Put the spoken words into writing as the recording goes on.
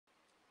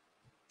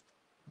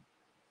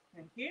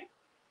Thank you.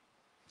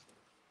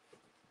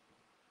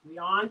 We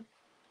on?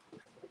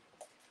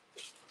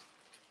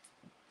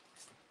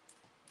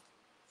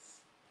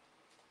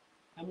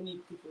 How many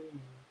people are in here?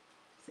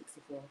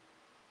 64.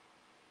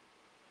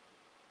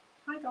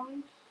 Hi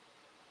guys.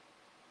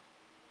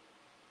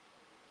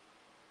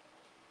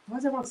 Why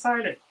is everyone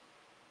silent?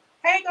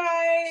 Hey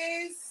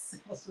guys.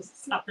 I was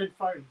just snapping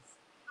phones.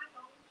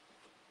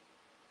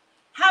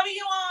 How are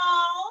you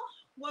all?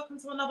 Welcome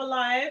to another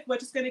live. We're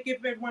just going to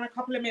give everyone a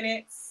couple of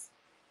minutes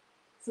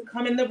to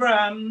come in the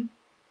room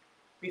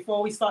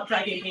before we start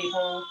dragging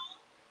people.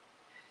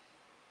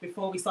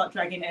 Before we start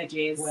dragging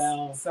edges.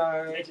 Well,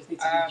 so edges need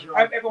to be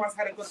dry. hope everyone's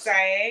had a good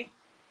day.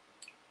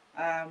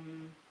 How's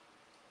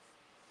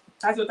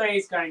your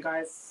days going,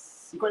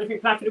 guys? You got anything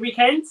planned for the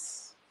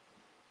weekends?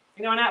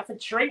 Anyone out for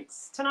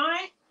drinks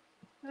tonight?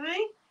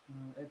 Hey?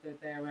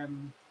 They're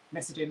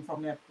messaging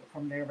from their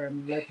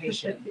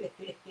location.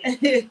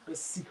 The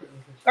secret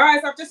location.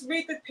 Guys, I've just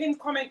read the pinned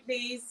comment,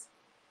 please.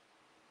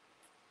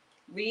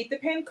 Read the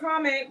pinned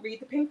comment.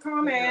 Read the pinned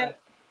comment.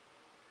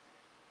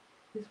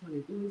 This one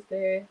is who's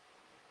there.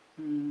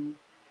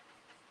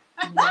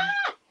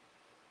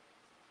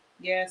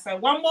 Yeah, so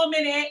one more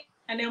minute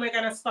and then we're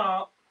gonna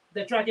start.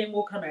 The dragging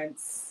will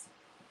commence.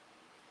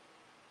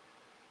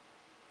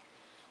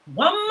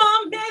 One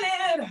more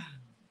minute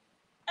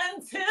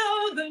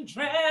until the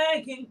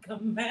dragging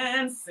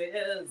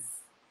commences.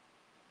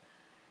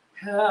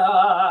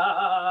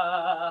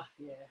 Yeah.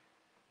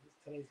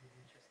 Today's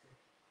interesting.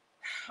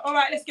 All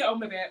right, let's get on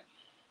with it.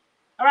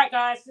 All right,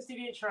 guys, let's do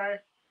the intro.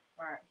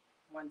 All right.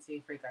 1,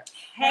 2, 3, go.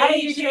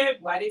 Hey,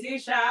 YouTube, what did you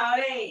shout?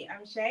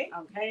 I'm Shay.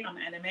 Okay. I'm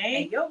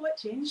Annamay. And you're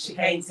watching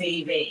SHiiKANE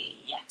TV.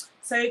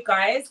 So,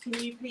 guys, can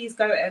you please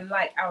go and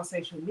like our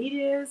social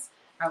medias,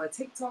 our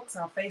TikToks,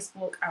 our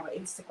Facebook, our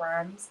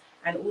Instagrams,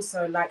 and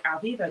also like our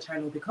Vivo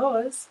channel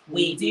because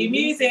we do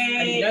music.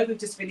 And you know we've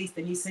just released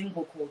a new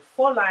single called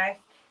For Life.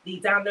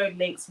 The download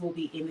links will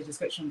be in the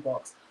description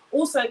box.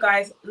 Also,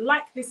 guys,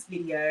 like this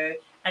video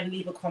and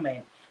leave a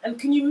comment. And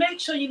can you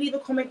make sure you leave a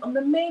comment on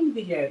the main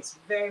video? It's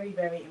very,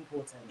 very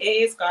important. It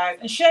is, guys.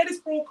 And share this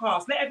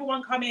broadcast. Let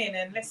everyone come in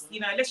and let's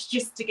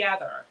gist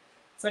together.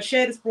 So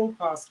share this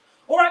broadcast.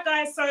 All right,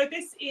 guys. So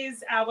this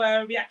is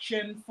our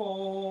reaction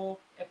for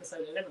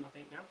episode 11, I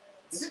think now.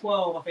 It's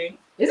 12, I think.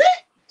 Is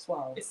it?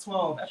 12. It's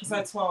 12.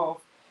 Episode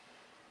 12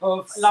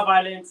 of Love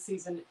Island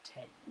season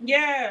 10.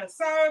 Yeah.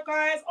 So,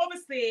 guys,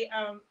 obviously,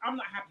 I'm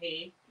not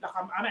happy. Like,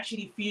 I'm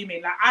actually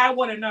fuming. Like, I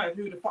want to know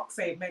who the fuck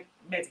saved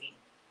Medi.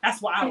 That's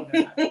what I want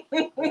to know.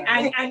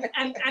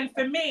 and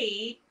for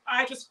me,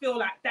 I just feel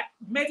like that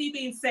Medi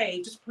being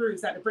saved just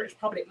proves that the British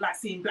public like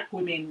seeing black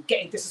women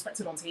getting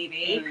disrespected on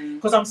TV.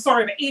 Because I'm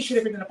sorry, but he should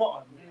have been in the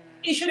bottom.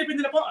 He should have been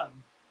in the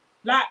bottom.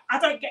 Like, I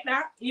don't get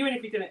that. Even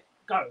if he didn't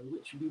go,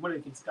 which we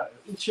wanted him to go,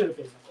 he should have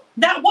been in the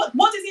bottom. That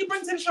what does he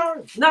bring to the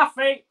show?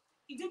 Nothing.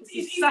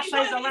 He's sachets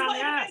not around the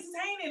even ass.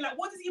 entertaining. Like,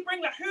 what does he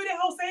bring? Like, who the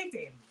hell saved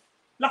him?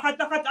 Like, I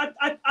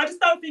just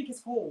don't think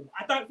it's cool.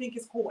 I don't think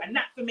it's cool. And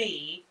that, for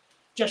me,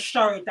 just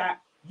showed that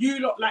you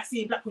lot like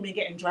seeing black women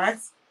getting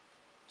dragged.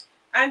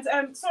 And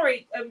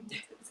sorry,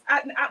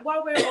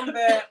 while we're on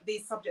the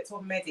subject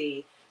of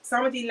Medi,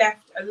 somebody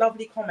left a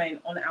lovely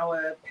comment on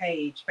our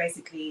page,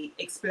 basically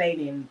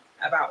explaining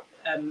about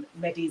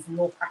Medi's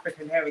North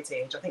African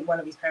heritage. I think one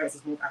of his parents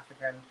is North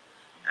African,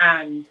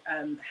 and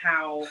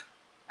how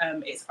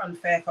it's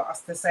unfair for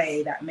us to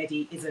say that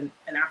Medi isn't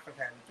an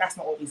African. That's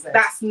not what we said.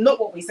 That's not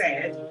what we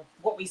said. Yeah.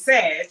 What we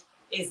said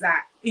is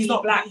that he's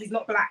not black. He's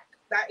not black.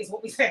 That is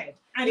what we said.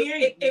 And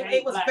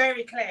it was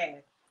very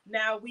clear.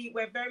 Now,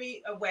 we're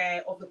very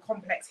aware of the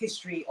complex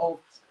history of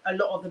a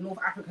lot of the North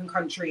African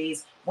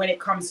countries when it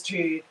comes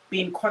to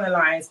being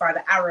colonized by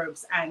the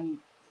Arabs and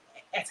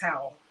et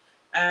al.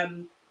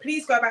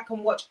 Please go back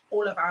and watch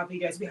all of our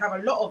videos. We have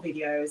a lot of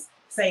videos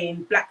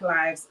saying Black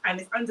Lives, and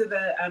it's under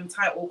the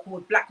title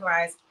called Black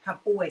Lives Have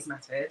Always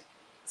Mattered.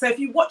 So if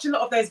you watch a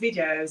lot of those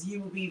videos,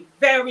 you will be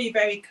very,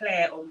 very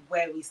clear on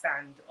where we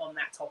stand on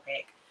that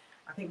topic.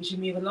 I think we should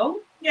move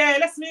along. Yeah,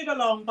 let's move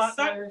along, but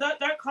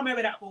don't come here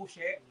with that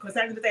bullshit. Because at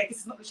the end of the day, this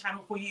is not the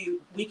channel for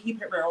you. We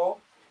keep it real.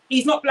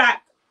 He's not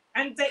black,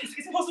 and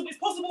it's possible. It's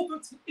possible.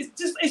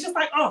 It's just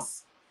like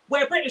us.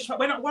 We're British, but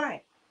we're not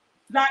white.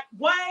 Like,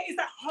 why is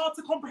that hard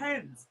to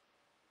comprehend?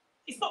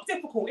 It's not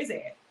difficult, is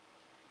it?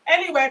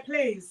 Anyway,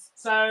 please.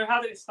 So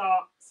how did it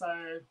start?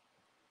 So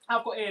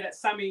I've got here that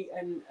Sammy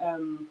and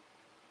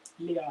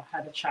Leah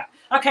had a chat.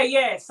 Okay,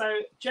 yeah.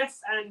 So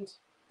Jess and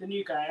the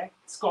new guy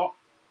Scott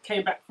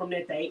came back from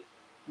their date.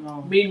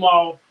 Oh.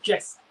 Meanwhile,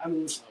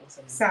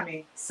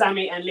 Sammy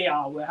and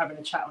Leah were having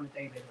a chat on a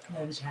date.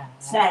 That's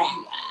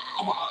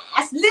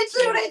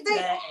literally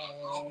it.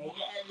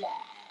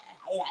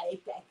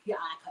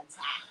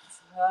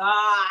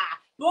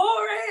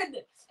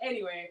 Boring.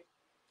 Anyway,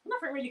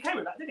 nothing really came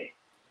of that, did it?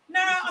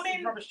 No, I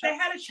mean, they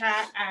had a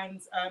chat,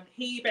 and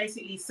he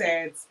basically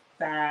said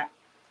that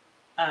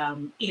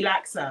he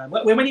likes her.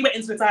 When he went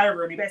into the diary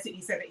room, he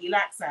basically said that he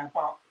likes her,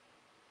 but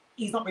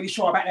he's not really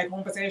sure about their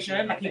conversation.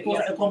 Yeah, like, he thought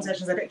that the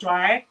conversation's a bit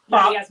dry.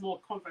 But he has more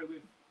convo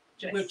with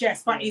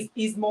Jess, but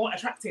he's more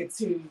attracted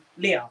to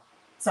Leah.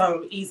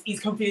 So he's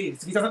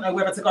confused. He doesn't know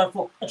whether to go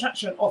for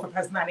attraction or for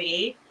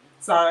personality.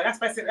 So that's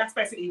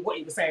basically what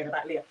he was saying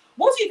about Leah.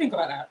 What do you think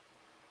about that?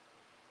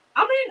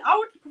 I mean, I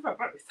would prefer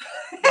both.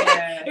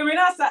 Yeah. I mean,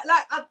 that's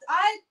like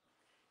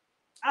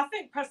I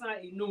think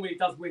personality normally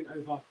does win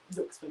over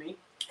looks for me.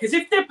 Because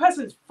if their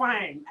person's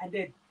fine and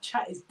their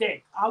chat is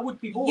dead, I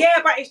would be bored.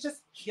 Yeah, but it's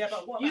just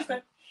but what you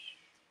about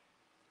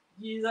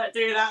you don't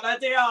do that, no,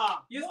 dear.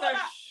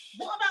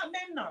 What about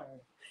men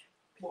though?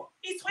 What?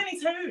 He's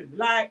 22.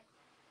 Like,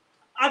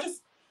 I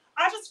just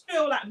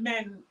feel like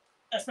men,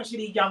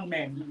 especially young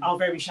men, are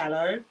very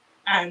shallow,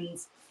 and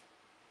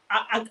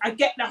I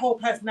get the whole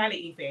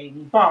personality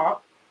thing,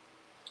 but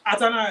I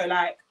don't know.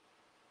 Like,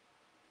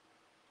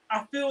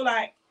 I feel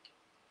like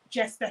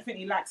Jess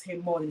definitely likes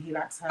him more than he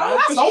likes her. Oh,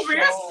 that's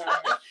obvious.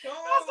 Sure.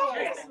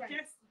 That's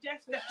obvious.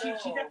 Jess,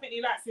 she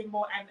definitely likes him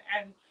more,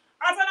 and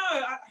I don't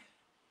know.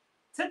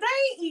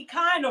 Today he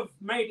kind of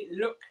made it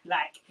look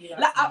like,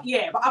 but I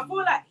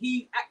feel like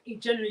he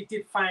generally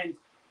did find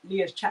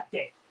Leah's chat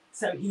dead.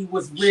 So he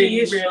was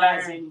really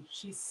realizing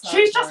she's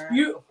just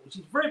beautiful.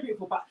 She's very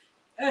beautiful, but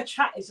her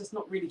chat is just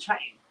not really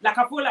chatting. Like,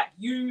 I feel like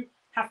you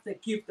have to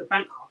give the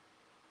banter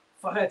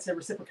for her to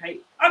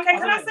reciprocate. Okay,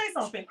 can I say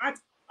something?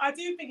 I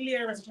do think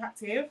Leah is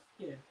attractive.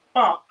 Yeah.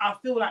 But I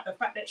feel like the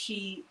fact that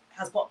she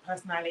has got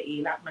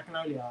personality like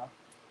Magnolia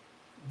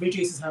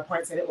reduces her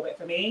points a little bit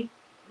for me.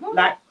 Mm.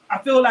 Like, I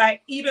feel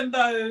like even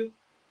though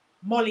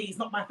Molly's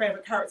not my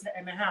favourite character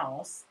in the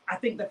house, I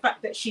think the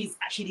fact that she's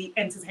actually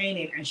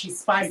entertaining and she's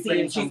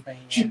spicy and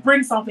she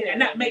brings something,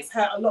 and that makes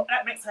her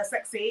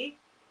sexy.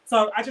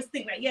 So I just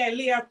think that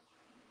Leah,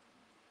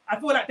 I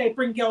feel like they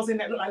bring girls in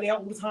that look like Leah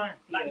all the time.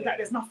 Like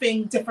there's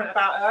nothing different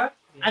about her.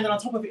 Yeah. And then on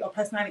top of it, her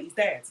personality's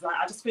dead. Like,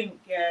 I just think,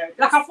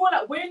 like, I feel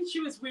like when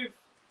she was with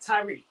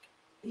Tyreek,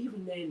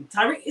 even then,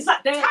 Tyreek, it's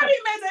like Tyreek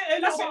made it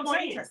a little bit more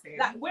interesting.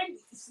 Like, when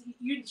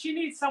she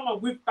needs someone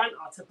with banter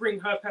to bring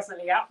her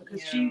personality out,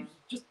 because she's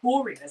just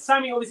boring. And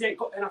Sammy obviously ain't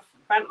got enough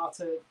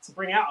banter to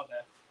bring out of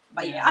her.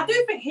 But I do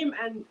think him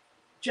and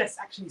Jess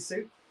actually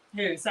suit.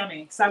 Who?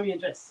 Sammy and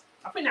Jess.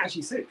 I think they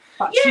actually suit.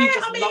 But she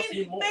just loves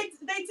him more. They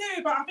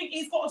do, but I think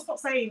he's got to stop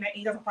saying that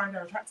he doesn't find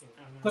her attractive.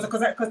 Because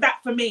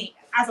that, for me,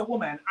 as a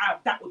woman,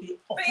 that would be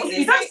off. But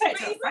he's not saying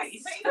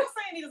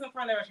he doesn't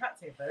find her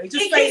attractive, though. He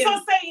keeps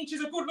on saying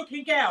she's a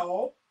good-looking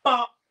girl,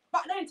 but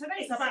then today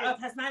it's about her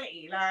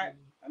personality. Like,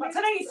 but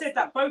today he said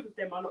that both of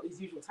them are not his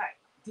usual type.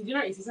 Did you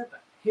notice he said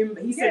that?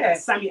 He said that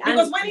Sammy and...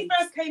 Because when he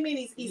first came in,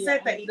 he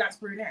said that he likes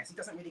brunettes. He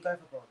doesn't really go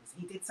for blondes.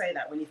 He did say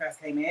that when he first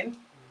came in.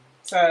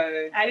 So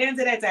at the end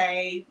of the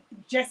day,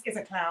 Jess is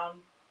a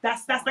clown.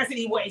 That's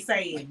basically what he's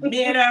saying.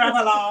 Me and her have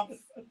a laugh.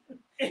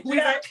 She's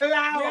a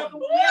clown.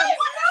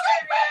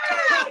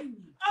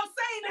 I'm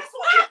saying that's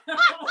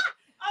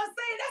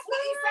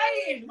what he's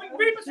saying.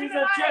 Read between the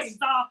lines.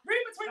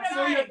 Read between the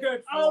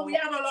lines. Oh, we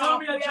have a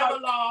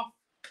laugh.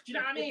 Do you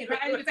know what I mean? But at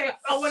the end of the day,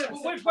 I want to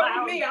rip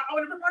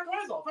her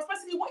clothes off. That's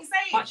basically what he's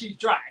saying.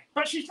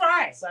 But she's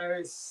dry. So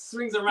it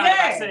swings around.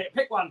 That's it.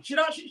 Pick one. Should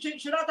I go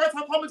to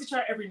a comedy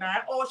show every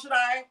night, or should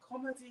I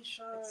comedy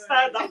show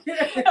stand up?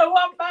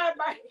 One man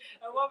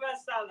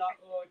stand up.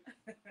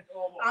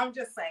 Or I'm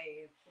just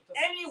saying.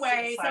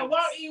 Anyway, so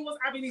while he was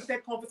having his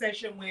dead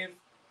conversation with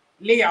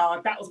Leah,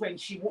 that was when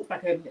she walked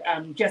back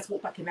and Jess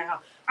walked back in the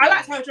house. I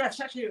liked her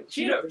dress.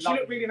 She looked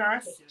really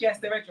nice. Jess,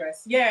 the red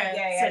dress.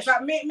 Yeah. So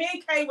me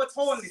and Kay were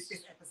torn this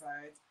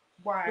episode.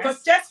 Why?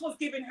 Because Jess was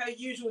giving her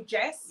usual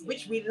Jess,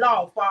 which we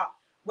love, but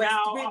we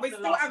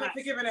still haven't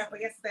forgiven her for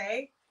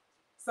yesterday.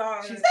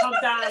 So she's come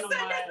down on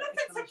my...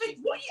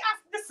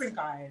 Listen,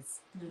 guys.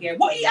 Yeah,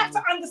 what you have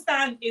to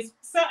understand is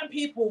certain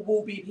people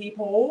will be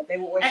people. They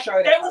will always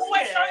show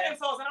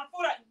themselves. And I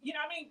feel like, you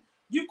know what I mean?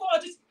 You've got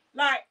to just,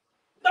 like,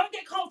 don't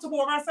get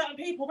comfortable around certain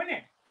people,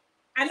 innit?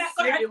 And that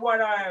goes,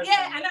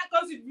 and that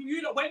goes with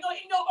you. Look, when you're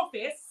in your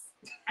office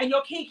and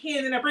you're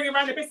kikiing and they're bringing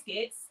around the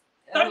biscuits,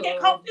 don't get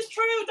comfortable. It's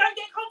true. Don't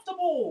get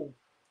comfortable.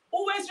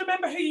 Always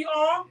remember who you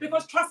are,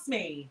 because trust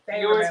me,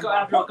 they always got to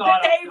have your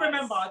guard up.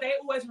 They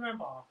always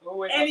remember.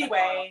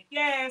 Anyway,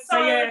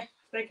 so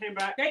they came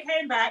back.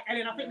 And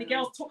then I think the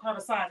girls took her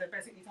aside and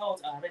basically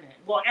told her, innit?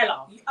 Well,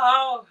 Ella.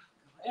 Oh,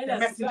 the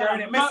messenger of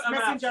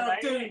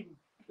doom.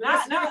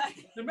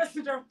 The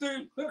messenger of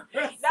doom.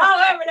 Now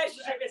her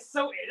relationship is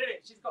sorted, isn't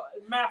it? She's got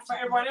mouth for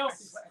everyone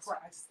else.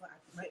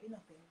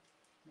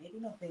 Maybe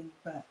nothing,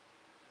 but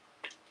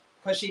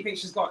because she thinks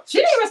she's got. She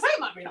didn't even say it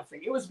might be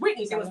nothing. It was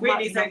Whitney.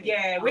 Whitney said,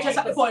 which is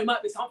at the point it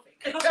might be something.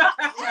 No, but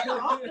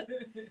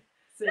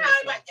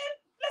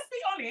let's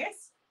be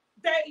honest.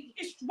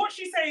 What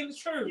she's saying is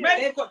true. Yeah,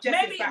 they've got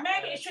maybe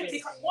it should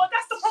be. Well,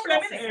 that's the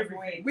problem, isn't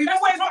it? We've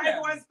always got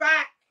everyone's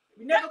back.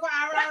 We never got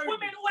our own.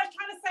 Women always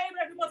trying to save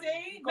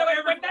everybody.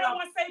 No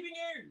one's saving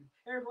you.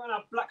 Everyone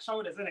have black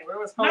shoulders, isn't it?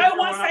 No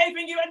one's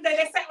saving you, and they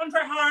sent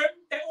Andre home.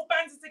 They all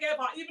banded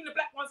together. Even the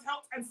black ones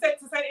helped and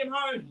sent him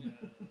home.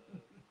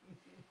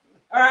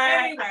 All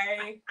right.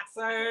 Anyway,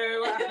 so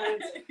what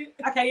happened?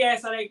 Okay,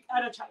 so they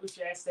had a chat with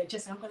Jess. They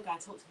just said, I'm going to go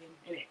and talk to him,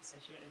 innit? So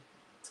she went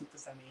and talk to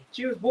Sammy.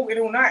 She was walking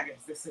all night.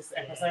 This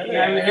episode.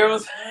 Yeah, he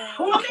was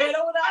walking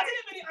all I night.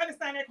 didn't really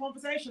understand their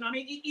conversation. I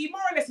mean, he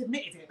more or less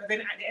admitted it, but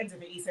then at the end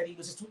of it, he said he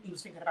was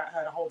thinking about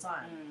her the whole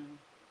time.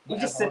 He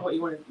just said what he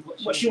wanted.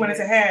 What she wanted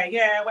to hear.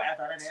 Yeah,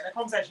 whatever. Innit? The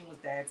conversation was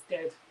dead.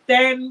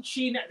 Then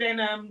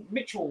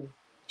Mitchell.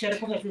 She had a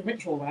conversation with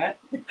Mitchell, right?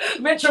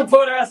 Mitchell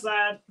pulled her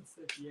aside.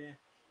 Yeah.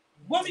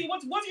 What do you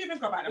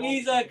think about him?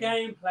 He's a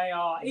game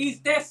player. He's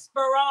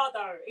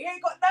desperado. He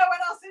ain't got no one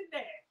else in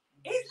there.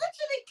 He's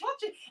literally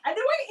clutching, and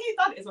the way he's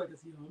done it is like,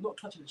 I'm not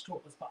clutching the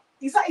straws, but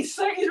he's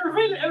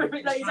revealing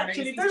everything that he's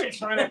actually doing. He's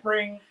trying to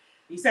bring.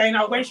 He's saying,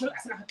 "Oh, when she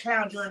looks like a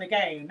clown during the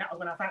game, that was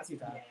when I fancied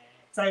her."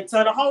 Yeah.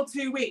 So the whole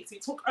 2 weeks,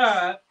 it took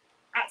her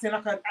acting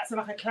like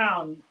a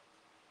clown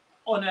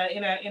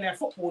in a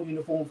football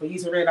uniform for you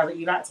to realise that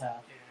you liked her.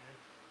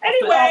 Yeah.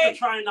 Anyway, after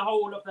trying the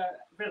whole of the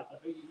villa,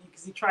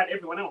 because he tried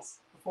everyone else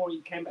before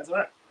he came back to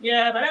her.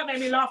 Yeah, but that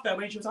made me laugh though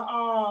when she was like,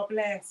 "Oh,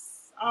 bless."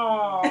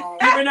 Oh,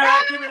 giving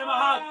him a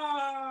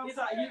hug. He's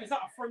like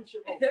a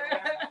friendship.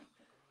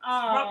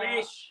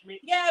 Rubbish.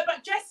 Yeah,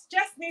 but Jess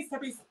needs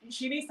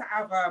to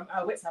have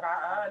wits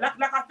about her.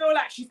 Like I feel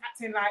like she's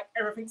acting like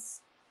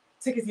everything's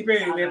tickety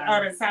boo with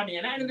her and Sammy.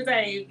 And at the end of the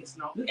day, it's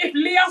not. If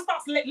Leah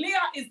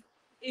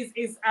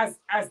is as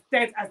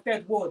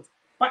dead wood.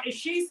 But if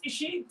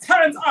she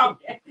turns up,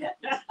 you know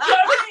what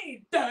I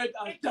mean?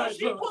 If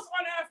she puts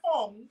on her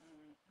phone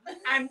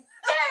and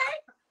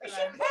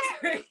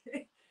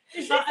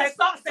she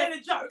starts saying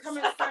a joke. Come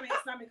on, Sammy,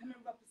 come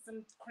and rub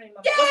some cream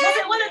on. Yeah,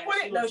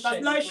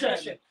 what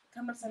lotion.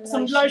 Come on,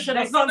 some lotion.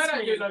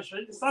 Sunscreen.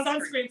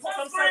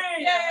 Sunscreen.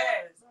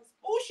 Yeah.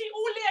 All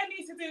Leah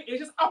needs to do is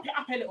just up it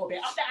up a little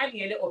bit, up the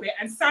ante a little bit,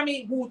 and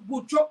Sammy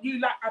will drop you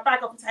like a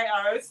bag of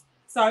potatoes.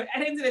 So at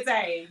the end of the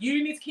day,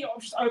 you need to keep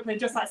options open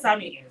just like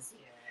Sammy is.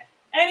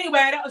 Anyway,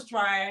 that was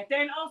dry.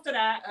 Then after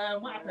that,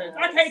 what happened?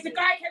 Okay, the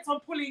guy kept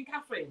on pulling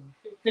Catherine,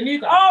 the new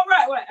guy. Oh,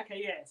 right.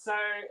 Okay, yeah. So,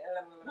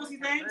 what's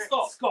his name?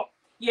 Scott.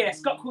 Yeah,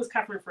 Scott calls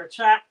Catherine for a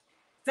chat.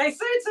 They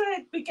seem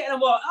to be getting on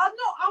well. I'm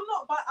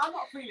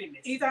not feeling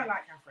this. You don't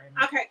like Catherine.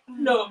 Okay.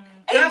 Look,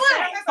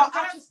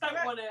 I just don't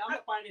want to. I'm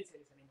not buying into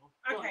this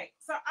anymore. Okay,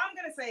 so I'm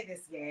gonna say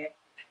this here.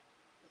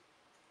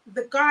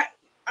 The guy,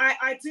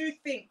 I do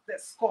think that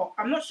Scott.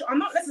 I'm not sure. I'm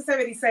not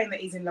necessarily saying that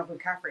he's in love with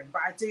Catherine,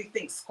 but I do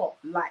think Scott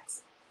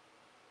likes.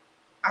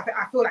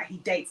 I feel like he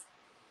dates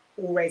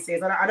all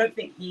races. I don't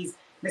think he's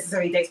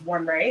necessarily dates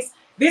one race.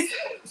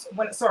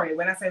 When I say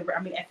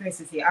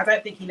ethnicity, I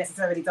don't think he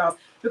necessarily does,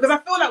 because I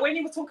feel like when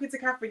he was talking to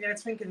Catherine, there was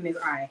a twinkle in his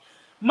eye.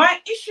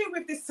 My issue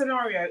with this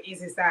scenario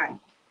is that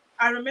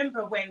I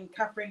remember when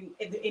Catherine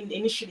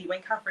initially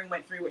when Catherine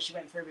went through what she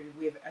went through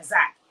with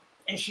Zach,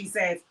 and she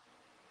said,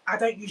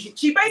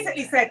 she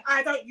basically said,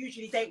 I don't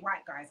usually date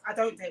white guys. I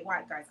don't date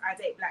white guys. I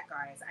date black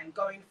guys. And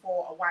going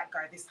for a white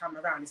guy this time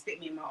around is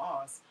bit me in my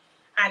arse.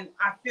 And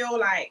I feel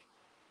like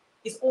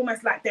it's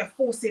almost like they're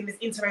forcing this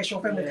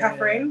interracial thing with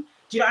Catherine.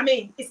 Do you know what I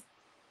mean?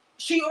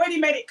 She already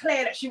made it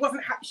clear that she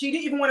she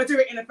didn't even want to do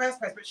it in the first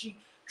place, but she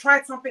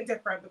tried something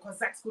different because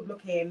Zach's good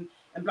looking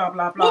and blah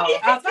blah blah. Well, he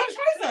chose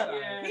her.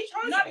 Yeah. He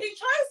chose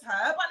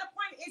her, but the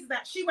point is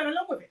that she went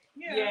along with it.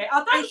 Yeah,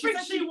 I don't think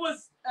she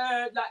was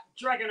like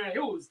dragging her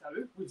heels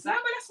though with Zach. No,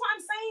 but that's what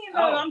I'm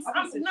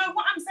saying. Though.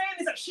 What I'm saying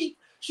is that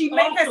she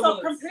made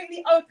herself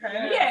completely open.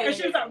 Yeah, and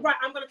she was like, right,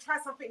 I'm going to try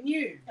something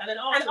new. And then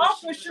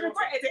afterwards she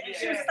regretted it. And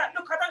she was just like,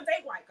 look, I don't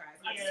date white guys.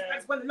 I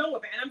just went along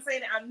with it. And I'm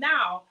saying that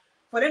now,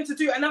 for them to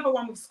do another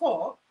one with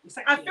Scott,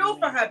 I feel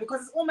for her,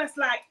 because it's almost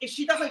like if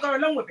she doesn't go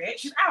along with it,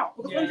 she's out,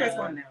 because Andre's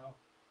gone now.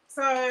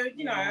 So,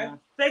 you know,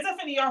 they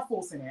definitely are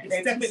forcing it.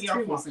 They definitely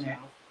are forcing it.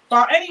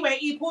 But anyway,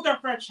 he pulled her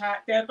for a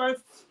chat. They're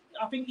both,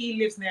 I think he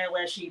lives near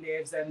where she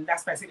lives, and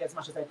that's basically as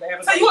much as they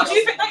ever. So what do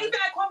you think? Don't you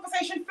think that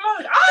conversation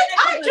flowed?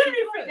 I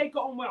genuinely think they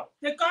got on well.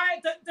 The guy.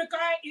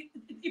 If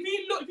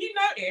you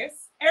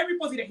notice,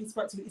 everybody that he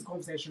spoke to, his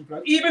conversation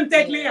flowed. Even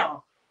Dead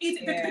Leah.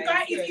 The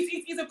guy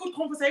is a good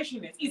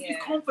conversationalist. He's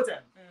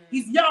confident.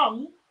 He's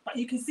young, but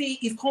you can see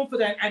he's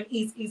confident, and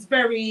he's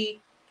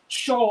very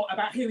sure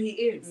about who he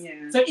is.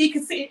 Yeah. So you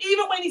can see,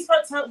 even when he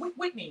spoke to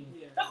Whitney,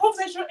 the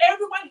conversation,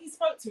 everyone he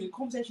spoke to, the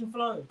conversation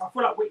flowed. I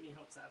feel like Whitney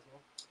helps that as well.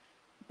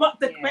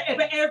 But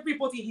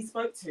everybody he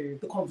spoke to,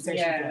 the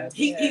conversation flowed.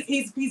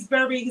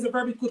 He's a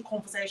very good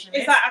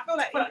conversationalist. It's like, I feel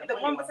like the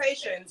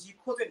conversations, you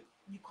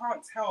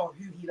can't tell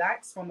who he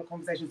likes from the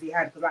conversations he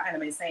had, because like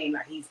Annamay saying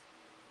that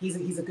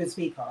he's a good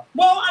speaker.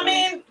 Well, I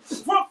mean,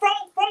 from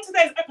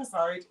today's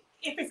episode,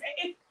 if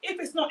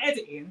it's not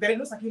editing, then it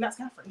looks like he likes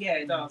Catherine. Yeah,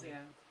 it does. Yeah.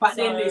 But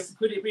then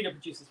could it be the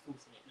producer's fault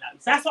in it?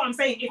 Like, that's what I'm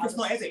saying. If it's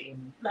not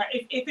editing, like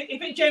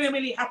if it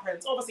genuinely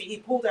happens, obviously he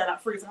pulled her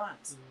like 3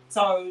 times.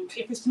 So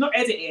if it's not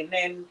editing,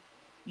 then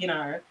you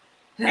know.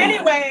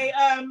 Anyway,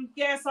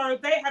 so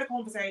they had a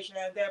conversation.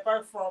 They're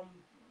both from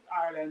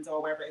Ireland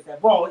or wherever it is.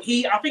 Well,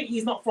 I think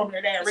he's not from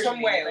there originally.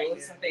 From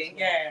Wales, I think.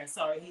 Yeah,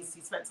 so he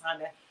spent time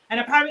there, and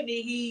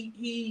apparently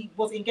he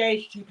was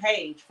engaged to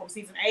Paige from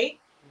season 8.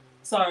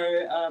 So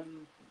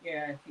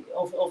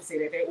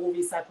obviously they all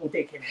recycle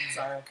dick in it.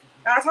 So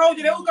I told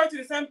you, they all go to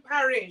the same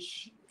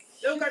parish.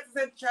 They all go to the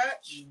same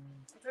church.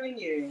 telling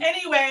you.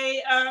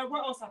 Anyway,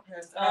 what else happened?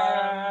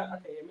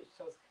 Okay, yeah, Mitch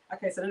tells.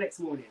 Okay, so the next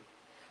morning.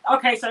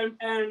 Okay, so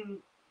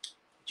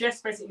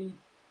Jess basically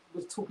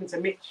was talking to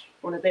Mitch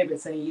on a day, but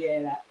saying,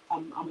 yeah, that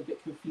I'm a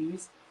bit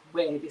confused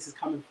where this is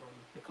coming from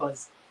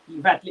because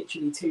you've had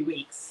literally 2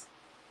 weeks,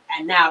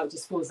 and now it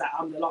just feels like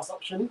I'm the last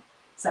option.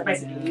 So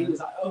basically, he was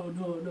like, oh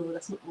no,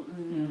 that's not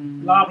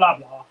blah blah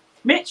blah.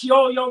 Mitch,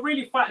 you're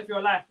really fighting for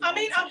your life. I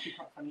mean, it's actually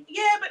quite funny.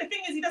 Yeah, but the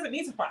thing is, he doesn't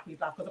need to fight for his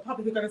life because the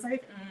public are going to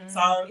save him.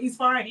 So he's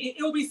fine.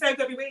 He'll be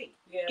saved every week.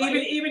 Yeah,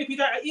 even if you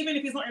don't, even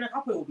if he's not in a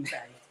couple, he'll be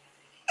saved.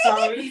 So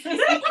I actually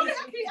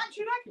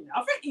like him.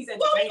 I think he's entertaining.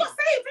 well, he got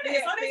saved, didn't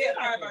it? So they did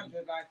like him.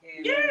 500 like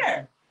him.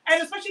 Yeah,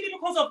 and especially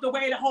because of the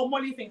way the whole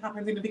Molly thing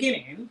happened in the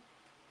beginning,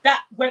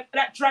 that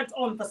dragged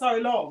on for so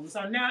long.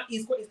 So now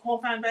he's got his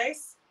core fan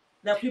base.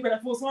 There are people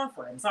that feel sorry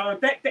for him. So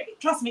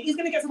trust me, he's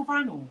going to get to the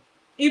final.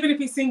 Even if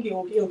he's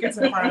single, he'll get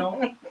to the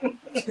final.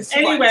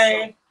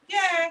 Anyway,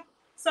 yeah.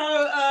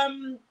 So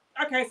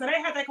okay, so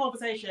they had their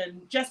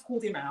conversation. Jess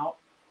called him out.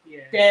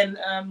 Yeah. Then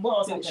what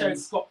else? It showed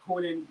Scott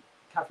calling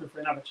Catherine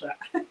for another chat.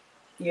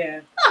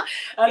 Yeah.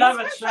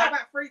 Another chat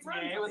about 3 times.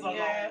 Yeah, it was a lot.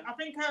 I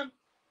think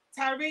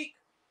Tariq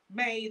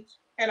made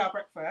Ella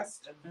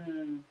breakfast.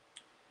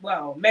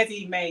 Well,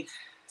 Mehdi made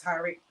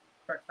Tariq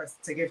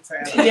breakfast to give to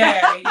Ella.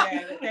 yeah.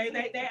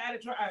 They had a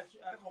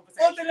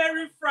conversation.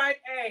 Ordinary fried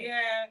egg.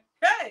 Yeah.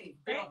 Hey.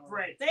 They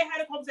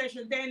had a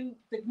conversation. Then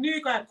the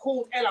new guy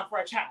called Ella for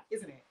a chat,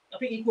 isn't it? I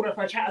think he called her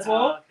for a chat as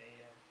well. Okay,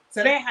 yeah.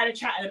 So they had a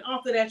chat, and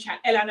after their chat,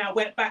 Ella now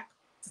went back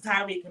to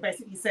Tariq and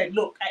basically said,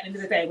 "Look, at the end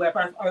of the day, we're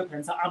both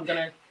open, so I'm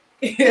gonna."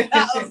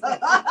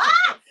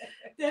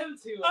 Them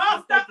two.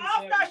 After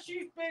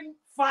she's been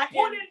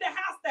pulling the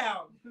house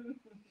down,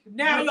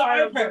 now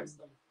you're open.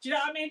 Do you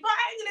know what I mean? But at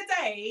the end of the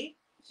day,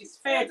 it's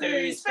fair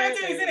dues. It's fair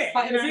dues, isn't it?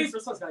 But it was his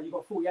responsibility. You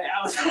got 48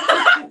 hours.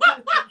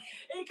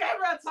 He gave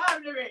her a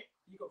time limit.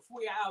 You got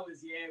 48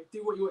 hours, yeah.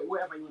 Do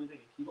whatever you want to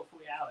do. You got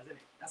 48 hours, isn't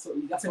it?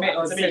 That's to make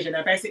a decision.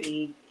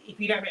 Basically, if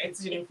you don't make a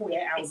decision in 48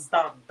 hours, it's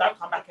done. Don't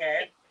come back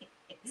here.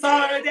 So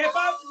they're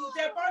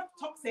both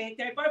toxic.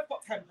 They both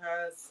got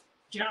tempers.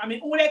 Do you know what I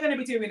mean? All they're going to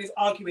be doing is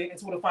arguing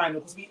until the final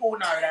because we all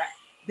know that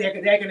they're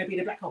going to be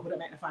the black couple that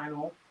make the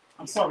final.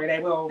 I'm sorry, they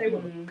will. They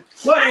will.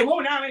 Well, they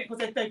will now, because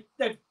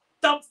they've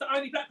dumped the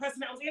only black person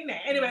that was in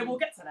there. Anyway, we'll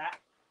get to that.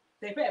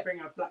 They better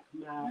bring a black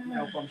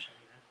male bombshell.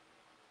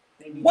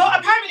 Well,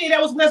 apparently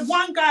there's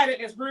one guy that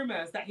there's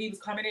rumours that he was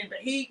coming in, but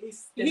he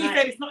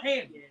said it's not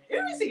him.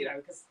 Yeah. Who is he though?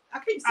 Because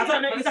I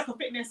don't know. He's like a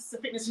fitness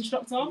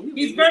instructor.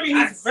 He's very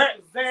good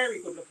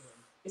looking.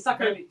 It's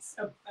like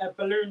a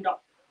ballooned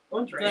up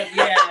Andre.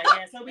 Yeah.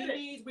 So we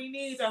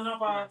need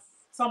another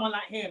someone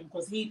like him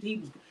because he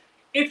was.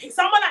 If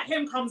someone like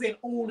him comes in,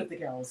 all of the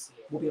girls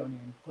will be on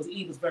him because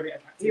he was very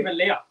attractive. Even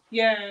Leah.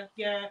 Yeah.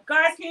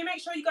 Guys, can you make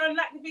sure you go and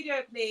like the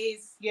video,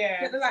 please?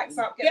 Yeah. Get the likes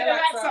up. Get the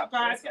likes up,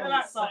 guys. Get the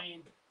likes up.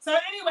 So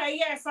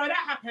anyway, so that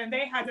happened.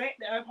 They had it.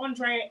 Ella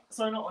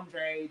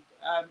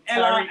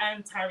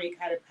and Tariq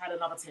had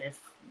another tiff.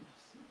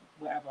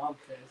 Whatever.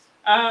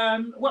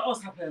 What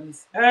else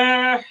happens?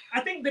 I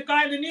think the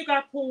new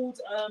guy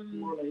pulled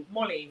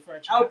Molly for a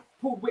chat. Oh,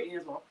 pulled Whitney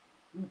as well.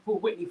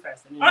 Pulled Whitney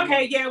first.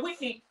 Okay, yeah,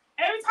 Whitney.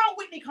 Every time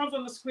Whitney comes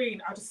on the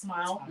screen, I just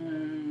smile.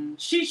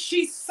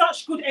 She's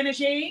such good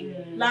energy.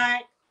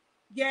 Like,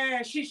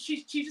 yeah,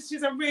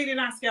 she's a really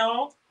nice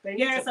girl.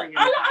 Yeah, so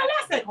I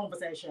like their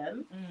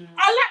conversation.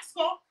 I like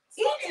Scott.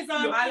 Scott he's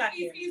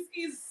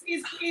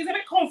a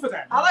bit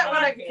confident. I like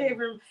when I gave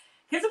him.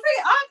 Because the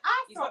thing, I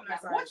felt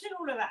like watching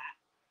all of that,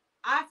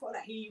 I thought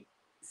that he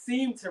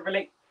seemed to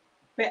relate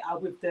better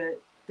with the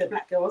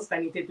black girls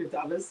than he did with the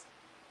others.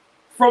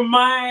 From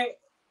my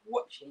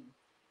watching,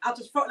 I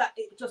just felt like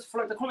it just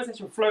flowed. The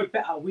conversation flowed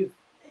better with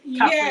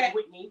Catherine and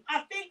Whitney.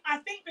 I think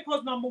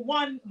because number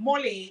one,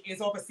 Molly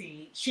is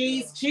obviously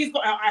she's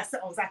got her eyes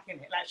set on Zach in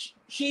it. Like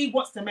she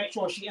wants to make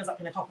sure she ends up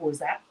in a couple with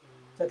Zach.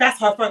 So that's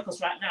her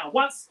focus right now.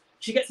 Once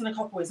she gets in a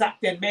couple with Zach,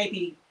 then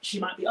maybe she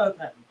might be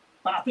open.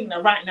 But I think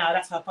that right now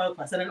that's her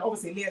focus. And then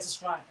obviously Leah's a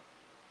striker.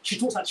 She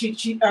talks like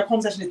her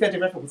conversation is dead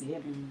irrelevant.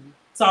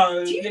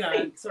 So do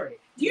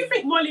you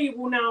think Molly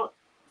will now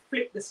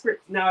flip the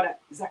script now that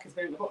Zach has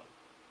been at the bottom?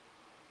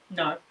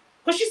 No,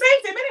 because she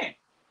saved him, innit?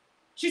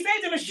 She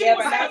saved him, and she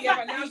was saved.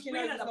 But now she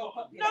knows it's not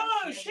popular.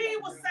 No, she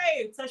was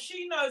saved, so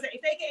she knows that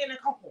if they get in a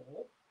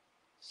couple,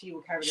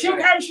 she'll carry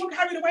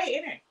the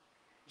weight, innit?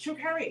 She'll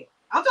carry it.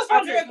 I'm just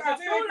wondering. I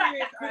feel like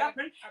that could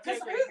happen. Because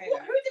who did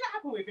that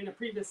happen with in the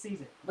previous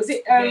season? Was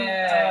it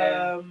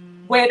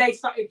where they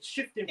started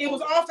shifting? It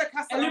was after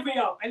Cashapp,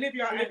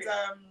 Olivia and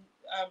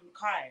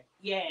Kai.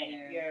 Yeah.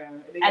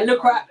 Olivia and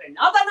look what happened.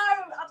 I don't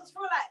know.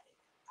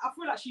 I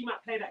feel like she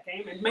might play that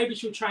game, and maybe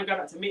she'll try and go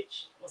back to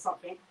Mitch or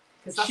something.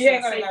 Because she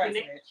ain't gonna go back to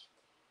Mitch.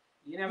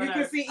 You never know.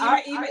 You can see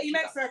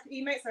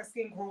he makes her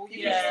skin crawl.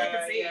 You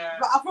can see.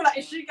 But I feel like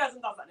if she goes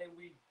and does that, then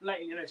we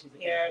blatantly know she's a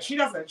kid. She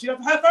doesn't.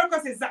 Her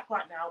focus is Zach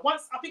right now.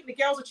 Once I think the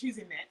girls are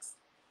choosing next,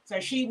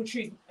 so she will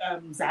choose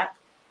Zach,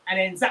 and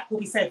then Zach will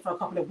be safe for a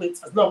couple of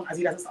weeks as long as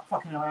he doesn't start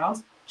fucking around.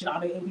 Do you know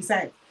what I mean? He'll be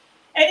safe.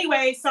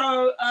 Anyway,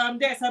 so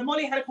so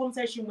Molly had a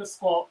conversation with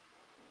Scott.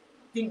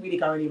 didn't really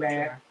go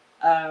anywhere.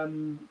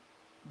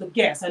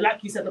 So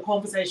like you said, the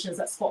conversations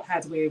that Scott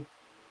had with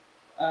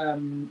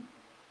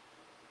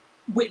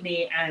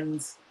Whitney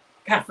and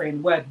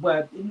Catherine were it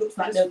looks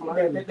like there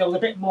was a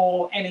bit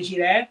more energy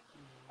there.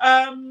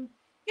 And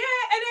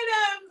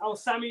then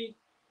Sammy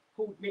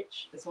called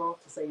Mitch as well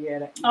to say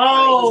that he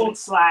oh, was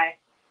sly.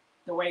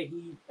 The way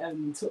he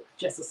took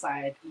Jess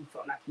aside, he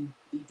felt like he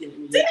didn't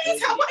really. Didn't he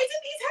tell? But he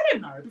didn't tell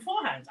him though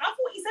beforehand. I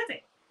thought he said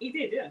it. He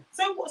did, yeah.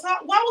 So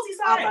why was he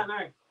silent? I don't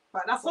know.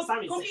 But that's what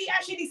Sammy said. Because he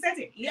actually said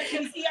it. He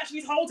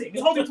actually told him. He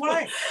told him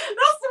twice.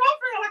 That's the one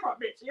thing I like about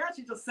Mitch. He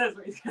actually just says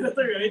what he's going to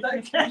do and he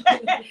don't care. He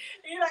don't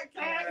care. He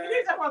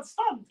leaves everyone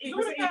stunned. He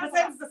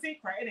pretends it's a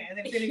secret, innit? And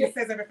then he just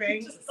says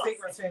everything.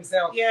 Secret to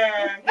himself.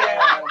 Yeah.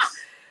 I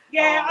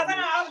don't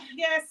know.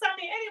 Yeah,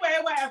 Sammy,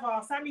 anyway,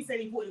 whatever. Sammy said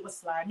he thought it was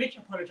sly. Mitch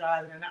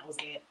apologised and that was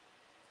it.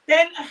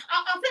 Then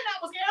I think that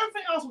was it.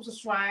 Everything else was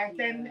just dry.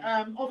 Then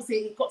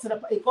obviously they got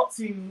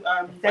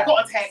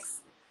a text.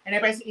 And they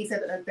basically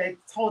said that they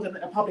told them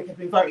that the public had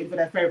been voting for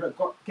their favourite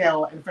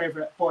girl and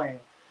favourite boy.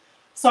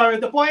 So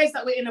the boys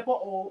that were in the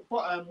bottom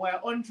were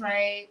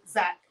Andre,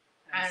 Zach,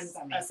 and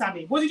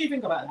Sammy. What did you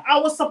think about that? I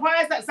was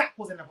surprised that Zach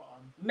was in the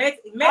bottom. I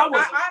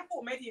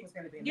thought Mehdi was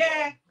going to be in the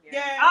bottom.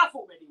 Yeah. I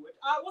thought Mehdi would.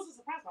 I wasn't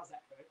surprised by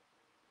Zach though.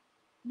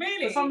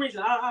 Really? For some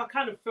reason, I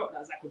kind of felt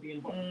that Zach would be in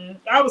the bottom.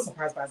 I was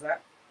surprised by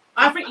Zach.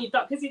 I think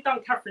because he'd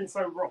done Catherine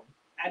so wrong,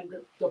 and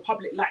the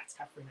public liked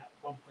Catherine at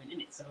one point in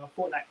it. So I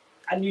thought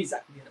I knew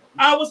Zach would be in the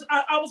bottom.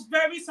 I was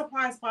very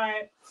surprised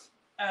by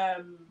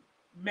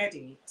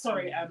Mehdi.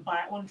 Sorry,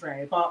 by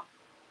Andre. But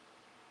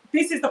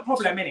this is the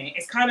problem, innit?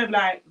 It's kind of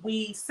like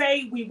we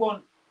say we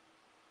want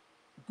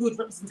good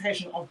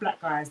representation of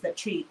black guys that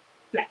treat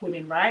black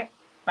women right.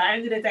 But at the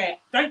end of the day,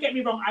 don't get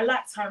me wrong, I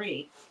like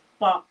Tariq,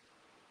 but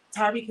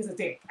Tariq is a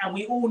dick, and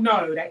we all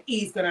know that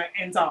he's gonna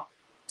end up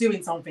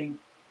doing something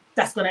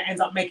that's going to end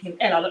up making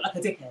Ella look like a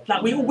dickhead.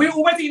 Like we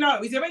already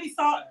know, he's already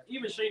started.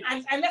 Even Shayna.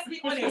 And let's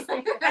be honest,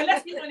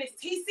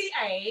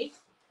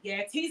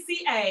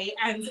 TCA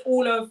and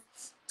all of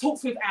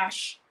Talks with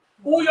Ash,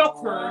 all your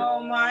crew.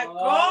 Oh my gosh!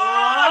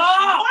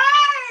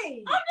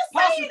 Why? I'm just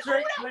saying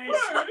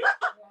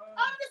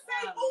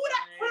all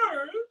that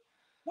crew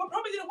were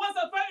probably the ones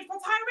that voted for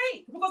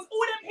Tariq, because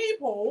all them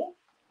people,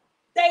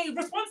 they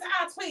respond to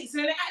our tweets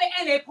and then at the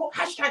end they put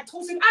hashtag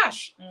Talks with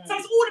Ash. So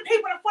it's all the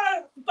people that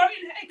follow, go in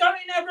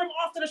their room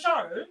after the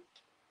show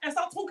and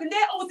start talking.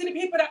 They're obviously the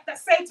people that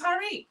saved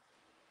Tariq.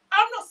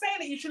 I'm not saying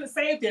that you shouldn't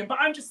save him, but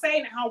I'm just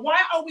saying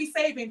why are we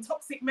saving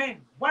toxic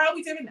men? Why are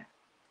we doing that?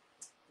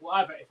 Well,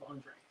 I voted for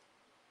Andre.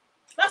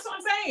 That's what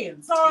I'm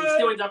saying. So he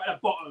still ends up at the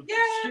bottom.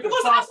 Yeah,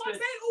 because that's what I'm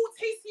saying. All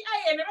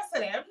TCA and the rest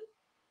of them,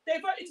 they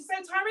voted to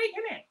save Tariq,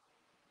 innit?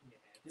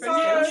 For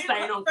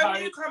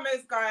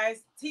newcomers,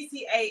 guys,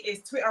 TCA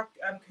is Twitter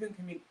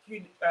Coon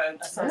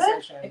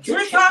Association.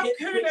 Twitter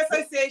Coon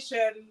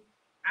Association,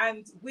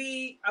 and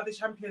we are the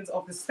champions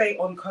of the Stay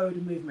on Code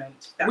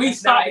movement. We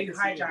started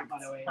hijacked, by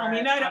the way. And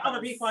we know that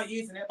other people are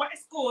using it, but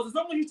it's good. As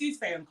long as you do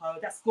stay on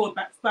code, that's good.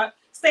 But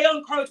stay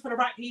on code for the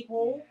right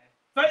people.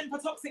 Voting for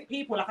toxic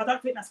people, I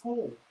don't think that's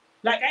cool.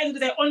 At the end of the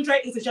day, Andre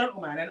is a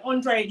gentleman, and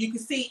Andre, you can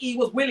see he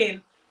was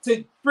willing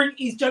to bring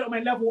his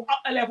gentleman level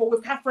up a level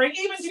with Catherine.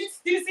 Even did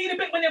you see the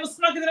bit when they were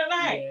snuggling at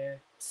night? Yeah.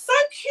 So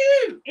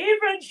cute.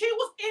 Even she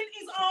was in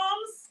his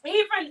arms.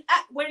 Even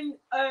when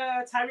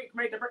Tariq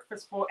made the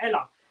breakfast for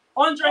Ella,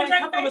 Andre and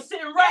Catherine was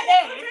sitting right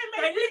there.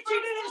 They literally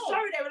didn't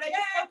show them, and they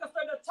just focused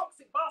on the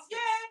toxic bastard.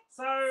 Yeah.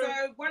 So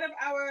one of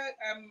our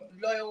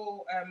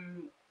loyal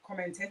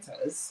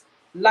commentators,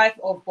 Life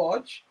of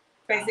Bodge,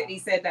 basically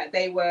said that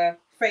they were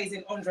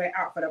phasing Andre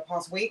out for the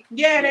past week.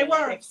 Yeah, they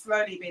were. They've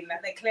slowly been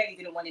they clearly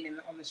didn't want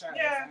him on the show.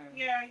 Yeah.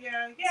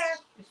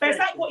 But it's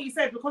like what you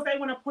said, because they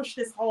want to push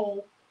this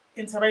whole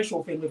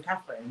interracial thing with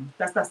Catherine.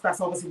 That's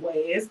obviously what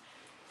it is.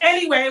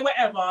 Anyway,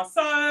 whatever.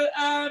 So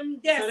so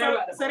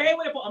they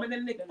were the bottom, and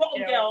then the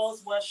bottom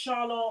girls were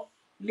Charlotte,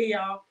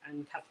 Leah,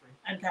 and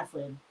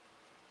Catherine.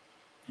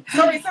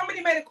 Sorry,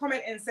 somebody made a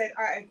comment and said,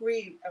 I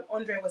agree,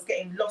 Andre was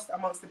getting lost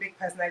amongst the big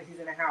personalities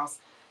in the house,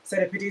 so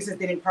the producers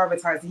didn't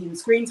prioritize him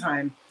screen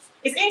time.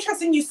 It's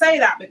interesting you say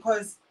that,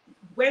 because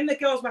when the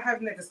girls were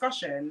having the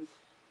discussion,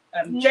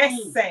 Jess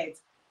said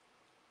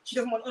she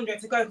doesn't want Andre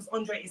to go because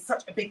Andre is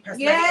such a big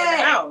personality in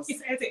the house.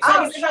 It's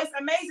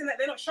amazing that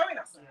they're not showing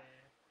us that.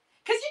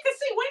 Because you can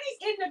see when he's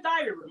in the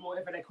diary room, or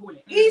whatever they call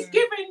it, he's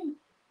giving,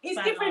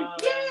 but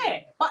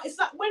it's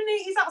like when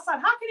he's outside,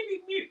 how can he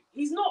be mute?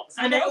 He's not.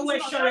 So and they're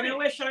always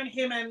showing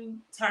him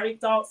and Tariq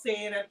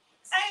dancing, and at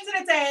the end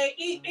of the day,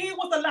 he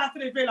was the life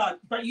of the villa,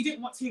 but you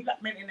didn't want two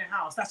black men in the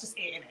house. That's just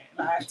it, innit?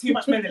 Like, too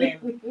much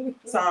meddling.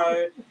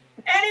 So,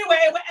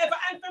 anyway, whatever.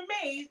 And for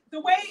me, the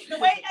way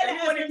Ella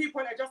has been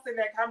people adjusting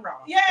their camera.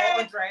 Yeah,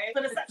 for Andre.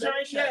 For the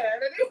saturation.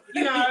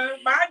 You know,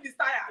 my hand is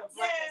tired.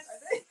 Yes.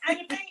 And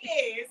the thing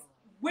is,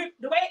 with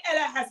the way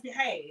Ella has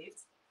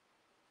behaved,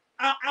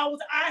 I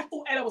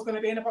thought Ella was going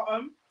to be in the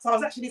bottom. So I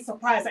was actually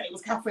surprised that it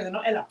was Catherine and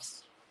not Ella.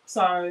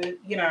 So,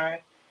 you know,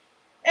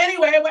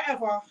 Anyway,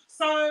 whatever.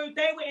 So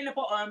they were in the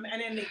bottom,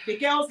 and then the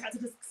girls had to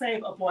just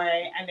save a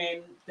boy, and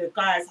then the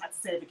guys had to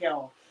save a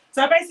girl.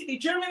 So basically,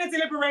 during the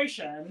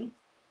deliberation,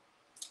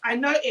 I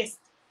noticed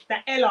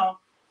that Ella,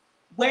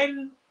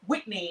 when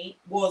Whitney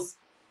was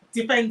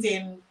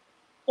defending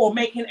or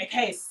making a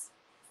case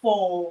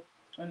for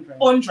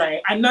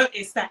Andre, I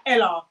noticed that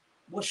Ella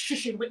was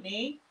shushing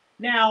Whitney.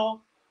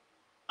 Now,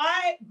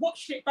 I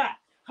watched it back.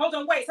 Hold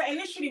on, wait. So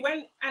initially,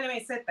 when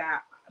Annamay said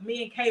that,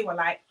 me and Kay were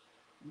like,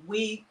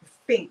 we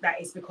think that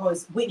it's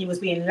because Whitney was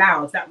being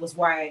loud. That was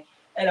why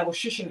Ella was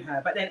shushing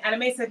her. But then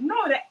Annamay said,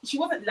 no, that she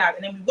wasn't loud.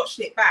 And then we watched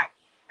it back.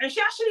 And she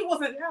actually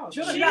wasn't loud. She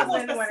wasn't loud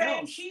was than anyone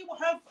the same, else.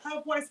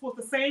 her voice was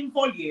the same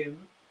volume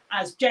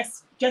as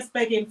Jess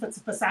begging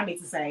for Sammy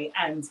to say,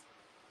 and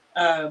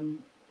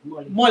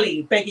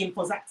Molly begging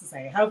for Zach to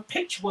say. Her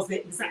pitch was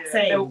the exact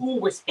same. They were all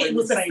whispering. It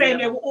was the same.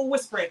 They were all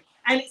whispering.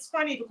 And it's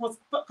funny because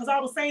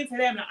I was saying to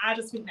them that I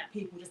just think that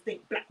people just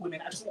think black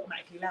women are just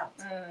automatically loud.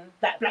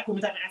 That black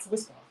women don't know how to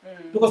whisper.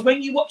 Because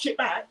when you watch it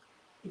back,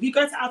 if you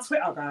go to our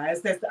Twitter,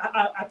 guys,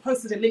 I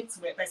posted a link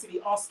to it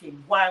basically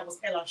asking why was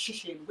Ella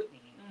shushing Whitney.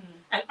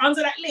 And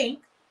under that link,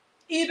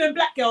 even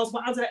black girls were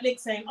under that link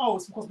saying, oh,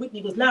 it's because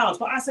Whitney was loud.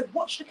 But I said,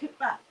 watch the clip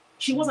back.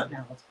 She wasn't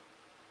loud.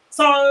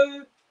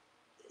 So,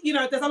 you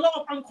know, there's a lot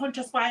of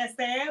unconscious bias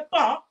there.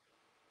 But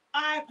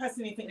I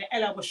personally think that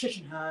Ella was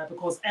shushing her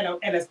because Ella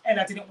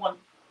didn't want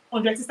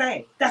Andre to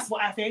stay. That's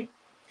what I think.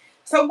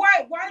 So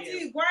why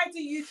do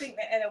you think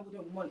that Ella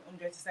wouldn't want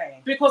Andre to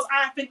stay? Because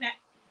I think that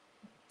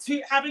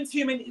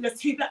there's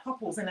two black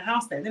couples in the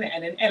house then, isn't it?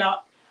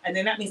 And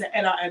then that means that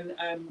Ella and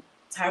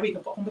Tyreek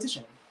have got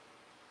competition.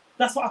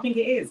 That's what I think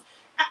it is.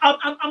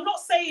 I'm not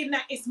saying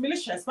that it's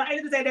malicious, but at the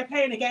end of the day, they're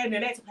playing a game. They're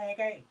there to play a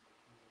game.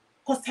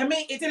 Because to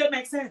me, it didn't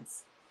make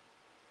sense.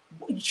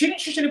 She didn't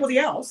shush anybody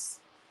else.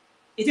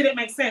 It didn't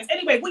make sense.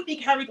 Anyway, Whitney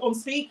carried on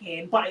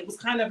speaking, but it was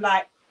kind of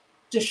like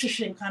just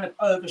shushing kind of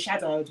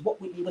overshadowed what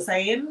Whitney was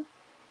saying.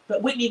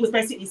 But Whitney was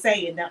basically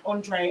saying that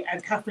Andre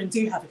and Catherine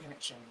do have a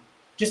connection.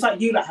 Just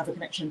like you have a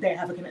connection, they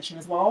have a connection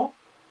as well.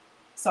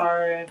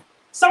 So,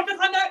 something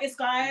I noticed,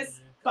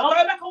 guys. But go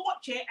back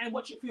and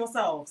watch it for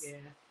yourselves. Yeah.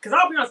 Because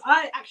I'll be honest,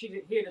 I actually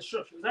didn't hear the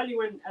shush. It was only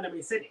when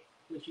Annamay said it,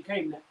 when she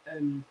came that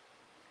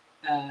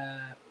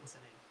what's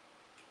her name?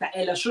 That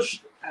Ella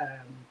shushed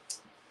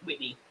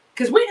Whitney.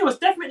 Because Whitney was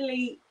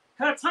definitely,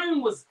 her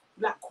tone was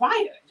like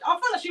quiet. I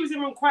felt like she was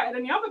even quieter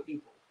than the other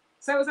people.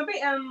 So it was a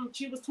bit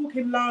she was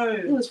talking low.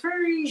 It was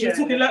very She was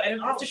talking low, and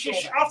after she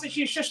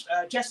shushed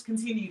her, Jess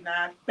continued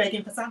now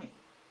begging for Sammy.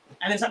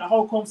 And then like the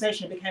whole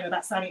conversation became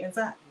about Sammy and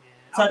Zach.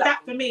 So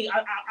that for me,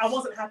 I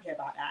wasn't happy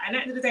about that. And at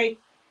the end of the day,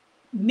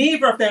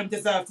 neither of them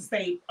deserve to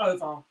stay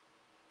over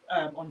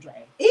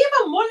Andre.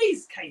 Even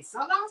Molly's case,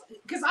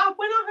 because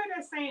when I heard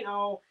her saying,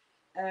 I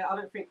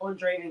don't think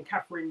Andre and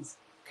Catherine's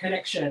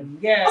connection.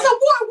 Yeah. I was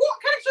like, what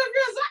connection have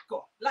you and Zach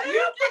got? Like,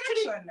 you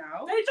actually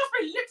now. They've just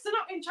been lipsing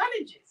up in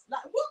challenges.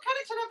 Like, what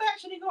connection have they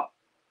actually got?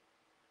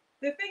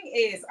 The thing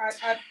is,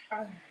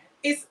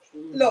 it's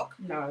look.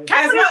 No.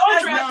 Catherine and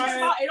Andre actually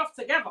started off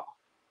together.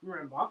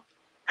 Remember?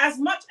 As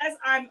much as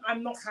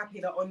I'm not happy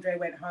that Andre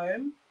went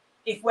home,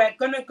 if we're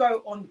gonna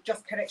go on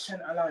just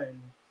connection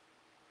alone,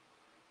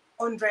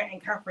 Andre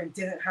and Catherine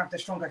didn't have the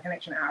stronger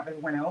connection out of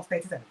everyone else. They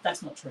didn't.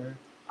 That's not true.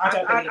 I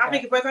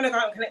think if we're gonna go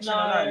on connection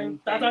alone,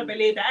 I don't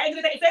believe that. At the end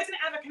of the day, if they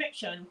didn't have a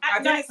connection, I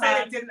didn't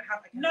say they didn't have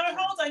a connection. No,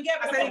 hold on. Yeah,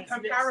 but I said in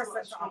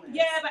comparison to others.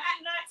 Yeah, but at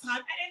night time,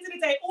 at the end of the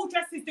day, all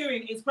Jess is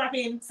doing is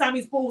grabbing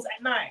Sammy's balls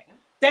at night.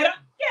 They don't.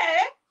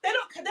 Yeah. They're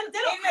not. In the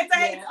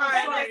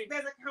daytime,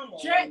 there's a come on.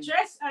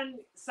 Jess and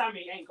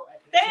Sammy ain't got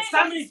it.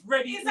 Sammy's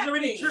ready. He's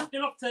already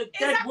drifting off to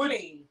Deadwood.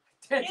 Exactly.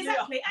 And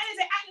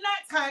at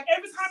night time,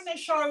 every time they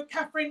show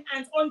Catherine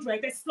and Andre,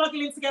 they're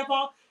slugging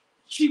together.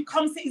 She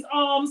comes to his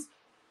arms.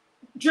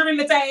 During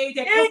the day,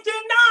 they're night.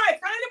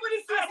 Can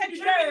anybody see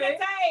during the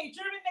day,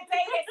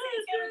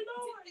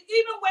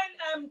 even when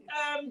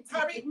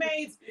Tyreek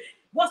made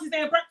what's his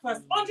name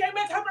breakfast, Andre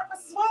made her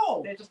breakfast as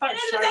well. They just weren't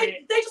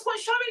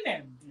showing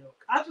them.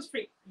 Look, I just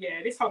think,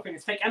 this whole thing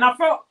is fake, and I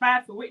felt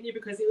bad for Whitney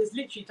because it was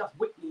literally just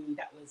Whitney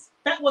that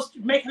was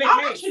making it.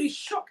 I'm actually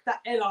shocked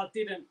that Ella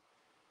didn't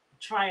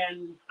try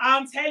and.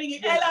 I'm telling you,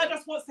 Ella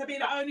just wants to be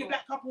the only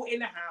black couple in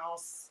the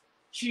house.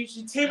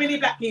 She's too many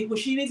black people.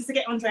 She needs to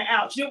get Andre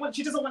out. She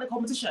doesn't want a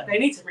competition. They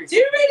need to. Do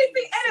you really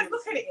think Ella's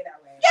looking at it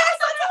that way? Yes,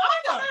 I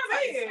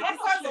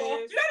Do do. you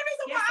know the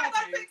reason why I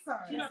don't think so?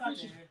 Yes, I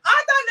do. I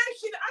don't know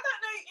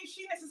if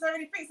she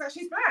necessarily thinks that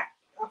she's black.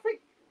 I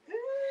think.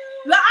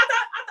 Like I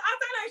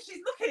don't know if she's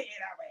looking at it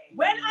that way.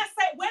 When I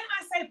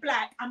say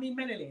black, I mean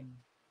melanin.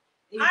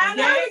 I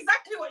know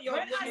exactly what you're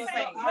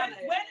saying.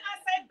 When I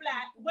say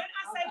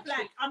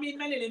black, I mean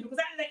melanin, because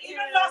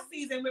even last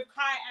season with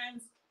Kai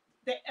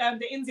and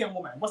the Indian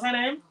woman, what's her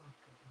name?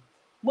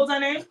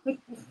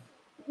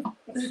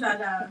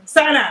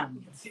 Sanam.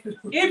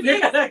 If you look,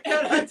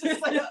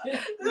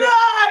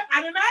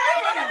 Annamay.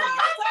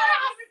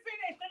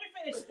 Let me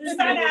finish.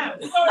 Sanam.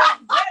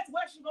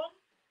 Where's she gone?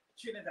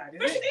 Trinidad,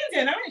 But she's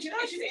Indian, I mean,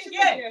 she's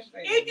Indian.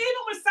 Even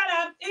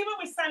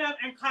with Sanam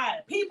and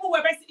Kai, people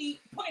were basically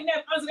putting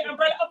them under the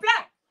umbrella of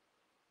black.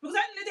 Because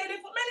at the end of the day,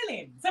 they've got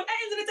melanin. So at the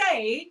end of the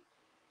day,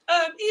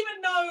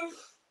 even though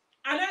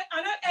I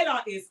know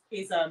Ella is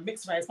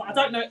mixed race, but I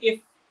don't know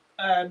if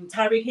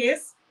Tariq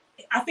is.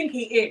 I think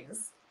he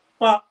is,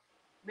 but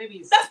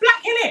maybe that's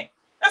black, innit?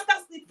 That's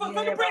for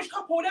the British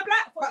couple, they're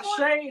black. But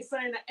Shay is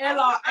saying that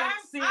Ella ain't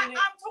seeing it.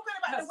 I'm talking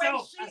about the way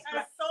she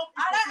herself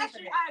is.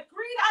 I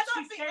agree I that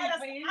don't think Ella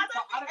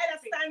Ella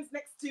stands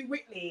next to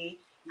Whitney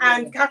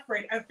and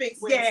Catherine and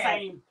thinks,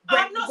 I'm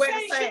not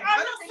saying she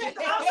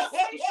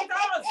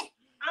does.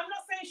 I'm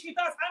not saying she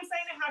does. I'm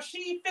saying how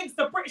she thinks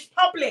the British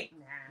public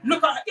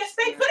look at her. Yes,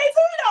 they do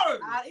though.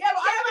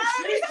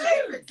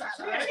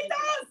 She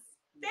does.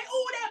 They're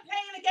all there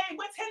playing the game.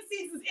 We're 10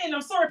 seasons in.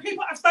 I'm sorry,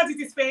 people have studied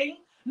this thing.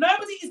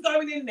 Nobody is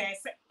going in there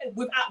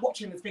without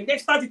watching this thing.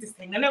 They've studied this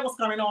thing. They know what's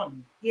going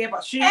on. Yeah,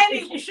 but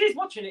if she's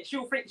watching it,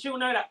 she'll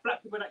know that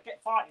black people don't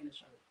get fired in the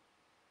show.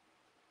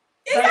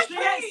 Exactly.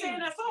 She ain't saying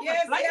herself.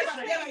 Yeah, but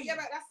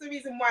that's the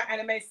reason why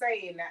Annamay's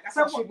saying that. That's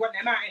why she want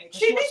them out in it.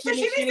 She needs to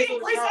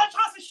increase her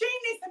chances. She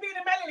needs to be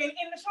the melanin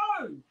in the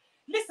show.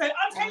 Listen,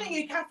 I'm telling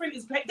you, Catherine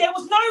is playing. There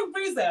was no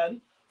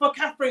reason for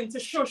Catherine to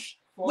shush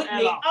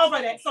Whitney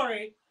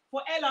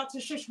for Ella to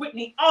shush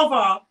Whitney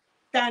other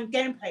than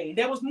gameplay.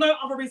 There was no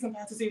other reason for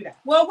her to do that.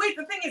 Well,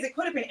 the thing is, it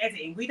could have been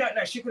editing. We don't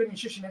know. She could have been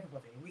shushing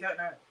everybody. We don't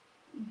know.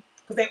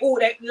 Because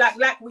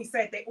like we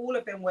said, all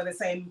of them were the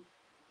same.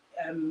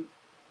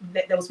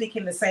 They were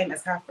speaking the same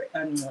as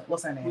Catherine.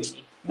 What's her name?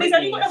 Whitney. Please,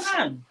 have you got your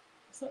hand?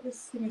 It's like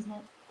this thing is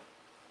not.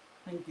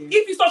 Thank you.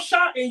 If you start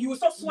shouting, you will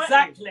stop sweating.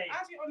 Exactly.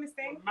 How do you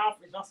understand? Mouth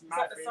is just It's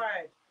at the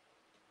side.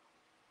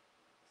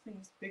 This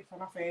thing's big for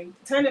nothing.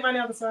 Turn it around the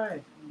other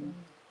side.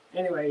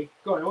 Anyway,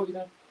 go on. What have you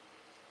done?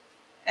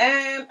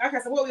 Okay,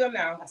 so what are we on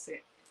now? That's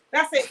it.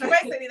 So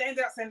basically, they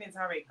ended up sending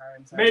Tariq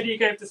home. So. Mehdi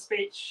gave the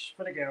speech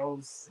for the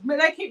girls.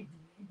 They keep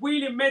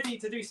wheeling Mehdi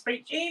to do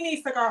speech. He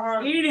needs to go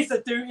home. He needs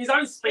to do his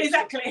own speech.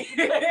 Exactly.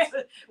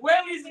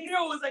 Where is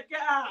mules and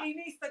get out? He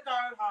needs to go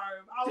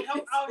home. I'll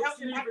help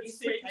him pack his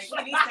suitcase.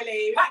 He needs to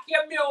leave. Pack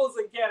your mules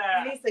and get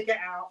out. He needs to get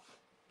out.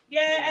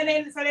 Yeah, and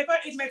then so they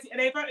voted Mehdi, and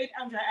they voted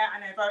Andrea out,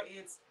 and they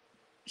voted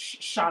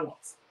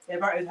Charlotte. They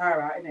voted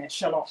her out, innit?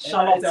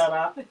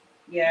 Charlotte.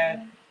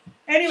 Yeah.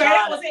 Anyway,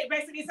 that was it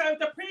basically. So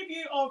the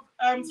preview of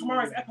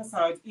tomorrow's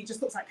episode, it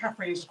just looks like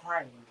Catherine is just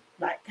crying.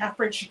 Like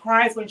Catherine, she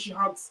cries when she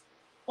hugs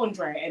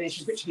Andre, and then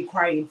she's literally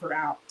crying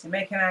throughout. You're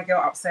making our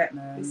girl upset,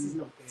 man. This is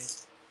not good.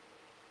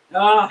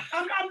 I'm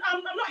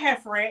not here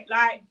for it.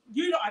 Like,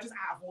 you lot are just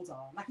out of order.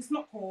 Like, it's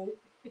not cool.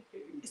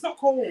 It's not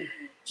cool. Do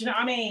you know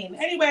what I mean?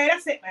 Anyway,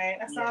 that's it, mate.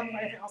 That's all. I haven't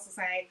got anything else to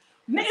say.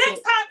 Next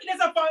time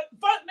there's a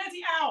vote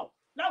Mehdi out.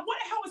 Like, what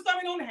the hell is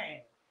going on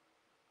here?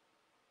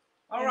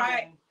 All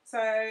right. So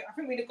I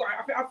think we've got.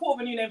 I thought of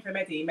a new name for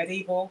Mehdi.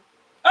 Medieval.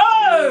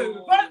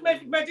 Oh, vote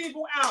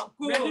Medieval out.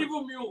 Good.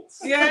 Medieval mules.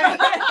 Yeah.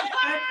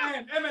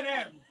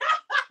 M&M.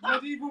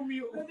 Medieval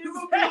mules.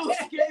 Medieval mules.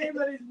 Get him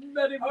and his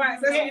medieval. All right.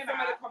 So let's read some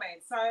of the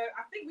comments. So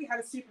I think we had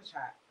a super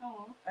chat.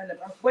 Oh. And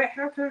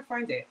how can I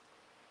find it?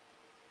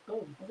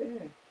 Oh, is it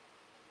here?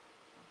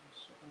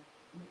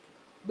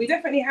 We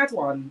definitely had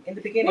one in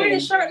the beginning. Well, it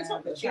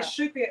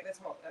should be at the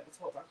top.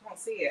 I can't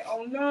see it.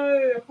 Oh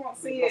no, I can't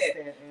see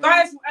it.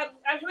 Guys,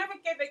 whoever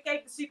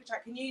gave the super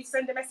chat, can you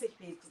send a message,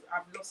 please? Because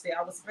I've lost it.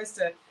 I was supposed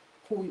to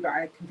call you, but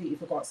I completely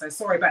forgot. So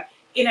sorry, but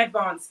in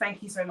advance,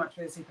 thank you so much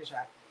for the super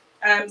chat.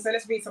 So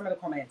let's read some of the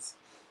comments.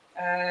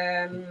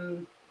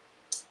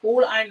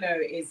 All I know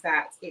is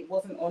that it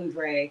wasn't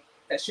Andre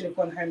that should have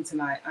gone home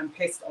tonight. I'm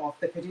pissed off.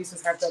 The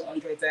producers have done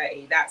Andre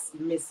dirty. That's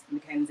Miss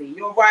Mackenzie.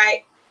 You're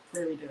right.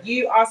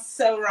 You are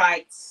so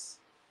right.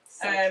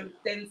 Then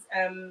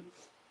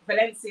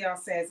Valencia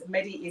says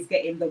Mehdi is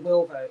getting the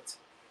Will vote.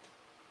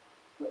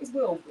 What is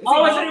Will? Is it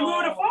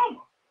Will the Farmer?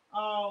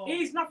 Oh,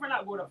 he's nothing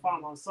like Will the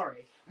Farmer. I'm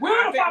sorry.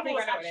 Will the Farmer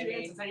was actually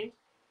entertaining.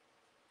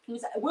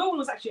 Will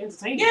was actually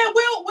entertaining. Yeah,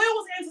 Will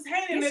was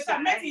entertaining.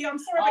 Mehdi, I'm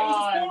sorry, but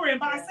he's boring.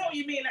 But I see what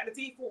you mean, like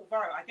the default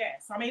vote, I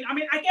guess. I mean,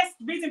 I guess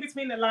reading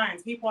between the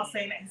lines, people are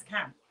saying that he's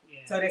camp. Yeah.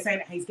 So they're saying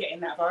that he's getting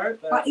that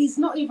vote. But he's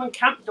not even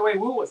camp the way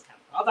Will was camp.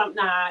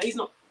 He's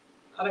not.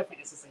 I don't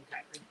think it's the same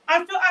category.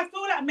 I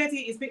feel like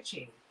Mehdi is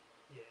bitchy.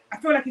 Yeah. I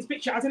feel like he's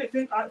bitchy. I don't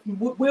think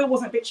Will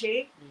wasn't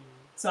bitchy.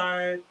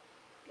 So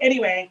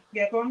anyway,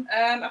 yeah, go on.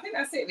 I think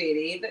that's it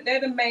really. They're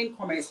the main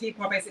comments.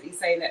 People are basically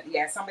saying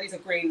that somebody's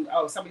agreeing.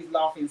 Oh, somebody's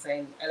laughing,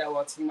 saying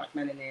LOL, too much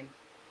melanin.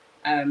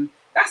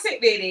 That's it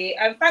really.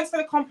 Thanks for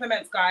the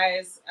compliments,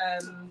 guys.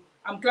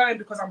 I'm glowing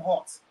because I'm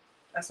hot.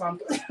 That's why I'm.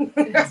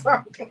 That's why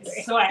I'm glowing.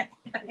 Sweat.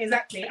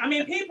 Exactly. I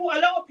mean, a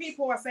lot of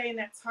people are saying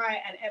that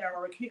Ty and Ella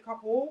are a cute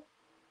couple.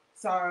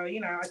 So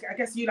I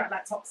guess you like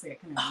toxic.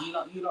 You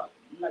know. You know.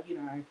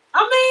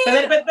 I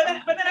mean, but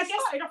then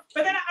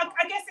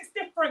I guess it's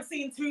different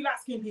seeing two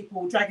light-skinned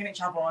people dragging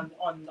each other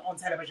on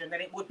television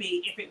than it would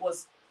be if it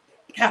was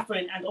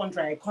Catherine and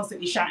Andre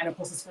constantly shouting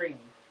across the screen.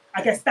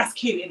 I guess that's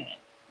cute, isn't it?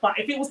 But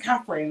if it was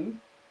Catherine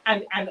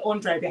and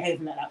Andre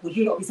behaving like that, would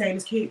you not be saying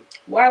it's cute?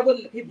 Why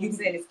wouldn't people be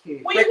saying it's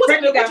cute? Well, you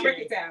wouldn't, would you? Break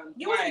it down.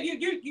 You wasn't.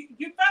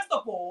 You. First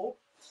of all,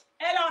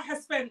 Ella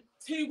has spent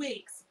 2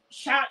 weeks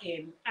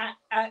shouting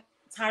at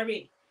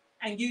Tyreek,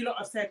 and you lot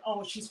have said,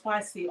 "Oh, she's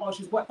feisty. Oh,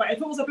 she's what?" But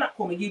if it was a black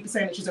woman, you'd be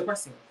saying that she's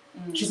aggressive.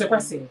 She's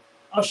aggressive.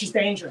 Oh, she's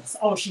dangerous.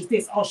 Oh, she's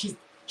this. Oh, she's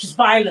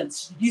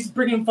violent. She's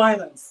bringing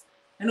violence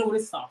and all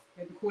this stuff.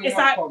 It's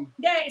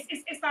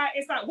like,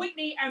 it's like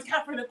Whitney and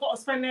Catherine have got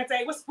to spend their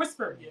day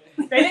whispering.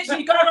 Yeah. They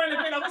literally go around the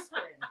villa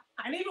whispering,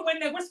 and even when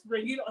they're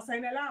whispering, you lot are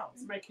saying they're loud.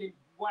 It's making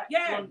white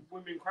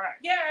women cry.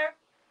 Yeah,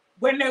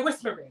 when they're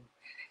whispering.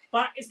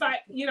 But it's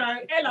like, you know,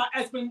 Ella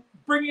has been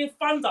bringing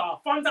thunder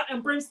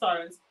and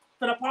brimstones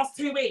for the past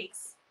 2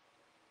 weeks,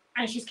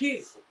 and she's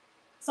cute.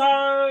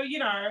 So, you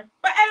know,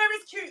 but Ella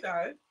is cute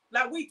though.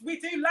 Like we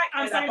do like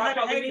I'm Ella, saying but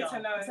her we behaviour. need to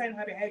know. I'm saying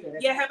her behaviour.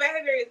 Yeah, her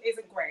behaviour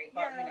isn't great,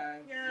 but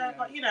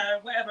but you know,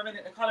 whatever. I mean,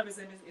 the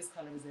colorism is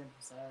colorism.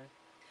 So,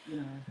 you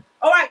know.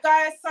 All right,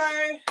 guys. So,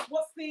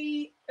 what's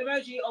the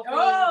emoji of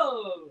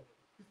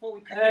before we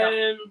pick it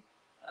up?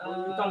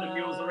 We've done the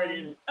mules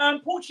already,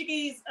 innit?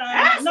 Portuguese. No,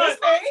 Hold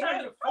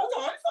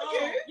on. It's not you.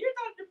 You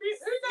done the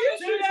mules.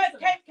 You do that.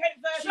 Cape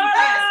Verde. Shut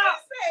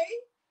up.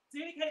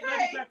 Julie Cape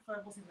Verde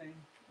Blackford. What's his name?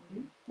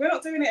 We're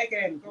not doing it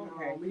again. Go No,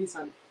 on. we need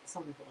something for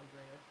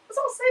Andrea. That's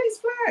what I'm saying. His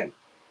flag.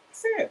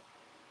 That's it.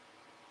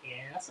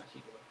 Yeah, that's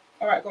actually good.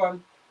 All right, go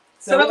on.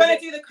 So we're going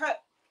to do the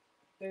cut.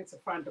 Then to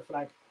find the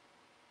flag.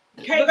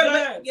 Cape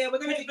Verde. Yeah, we're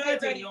going to do Cape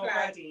Verde Verde or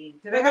flag. Verde.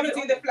 We're going to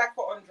do the flag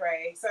for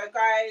Andre. So,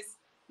 guys,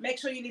 make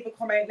sure you leave a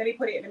comment. Let me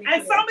put it.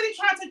 And somebody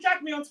tried to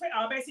drag me on Twitter,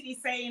 basically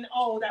saying,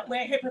 "Oh, that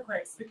we're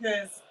hypocrites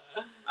because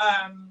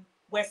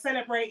we're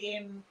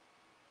celebrating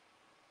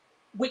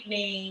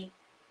Whitney,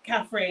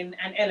 Catherine,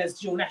 and Ella's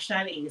dual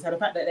nationality. So the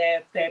fact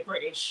that they're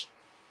British,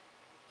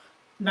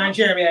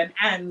 Nigerian,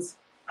 and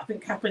I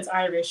think Catherine's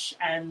Irish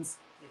and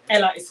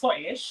Ella is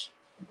Scottish,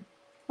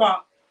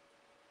 but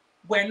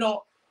we're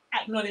not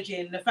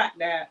acknowledging the fact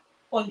that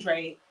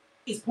Andre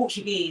is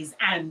Portuguese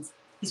and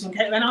he's from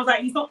Cape Verde." And I was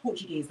like, he's not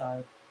Portuguese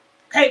though.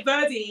 Cape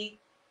Verde,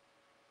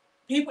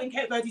 people in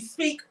Cape Verde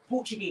speak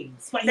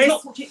Portuguese, but he's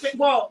not Portuguese.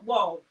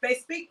 Well, they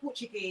speak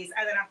Portuguese,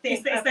 and then I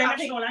think it's their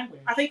national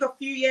language. I think a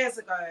few years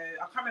ago,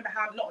 I can't remember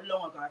how, not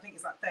long ago, I think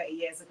it's like 30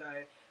 years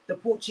ago, the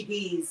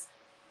Portuguese,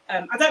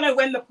 I don't know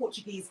when the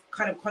Portuguese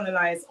kind of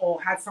colonized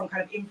or had some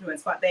kind of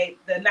influence, but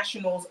the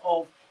nationals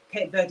of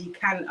Cape Verde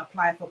can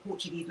apply for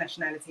Portuguese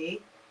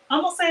nationality.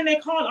 I'm not saying they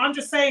can't. I'm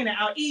just saying it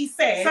out. He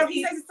says. So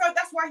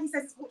that's why he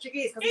says it's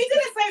Portuguese. He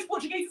didn't say it's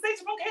Portuguese. He said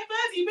it's from Cape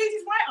Verde. He reads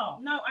his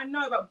writer. No, I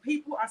know, but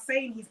people are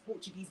saying he's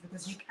Portuguese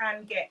because you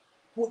can get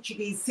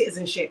Portuguese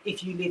citizenship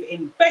if you live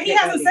in. But he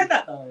hasn't said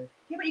that though.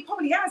 Yeah, but he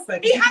probably has though.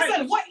 He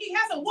hasn't. What he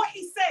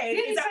said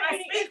is that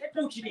I speak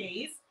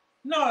Portuguese.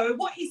 No,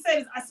 what he said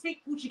is I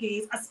speak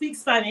Portuguese, I speak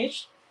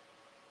Spanish,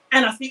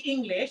 and I speak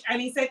English. And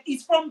he said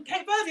he's from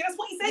Cape Verde. That's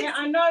what he said. Yeah,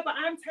 I know, but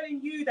I'm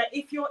telling you that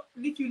if you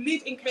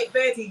live in Cape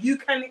Verde, you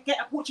can get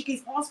a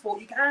Portuguese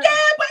passport. You can. Yeah,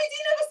 but he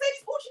didn't ever say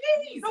he's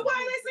Portuguese. So why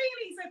are they saying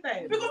he said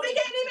that? Because they're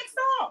getting him mixed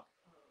up.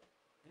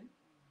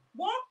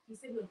 What? He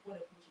said he was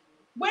born in Portugal.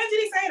 When did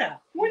he say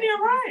that? When you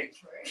arrived.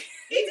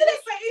 He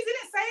didn't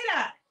say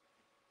that.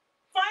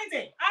 Find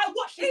it. I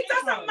watched it. It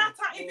doesn't matter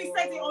if he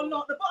says it or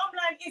not. The bottom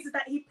line is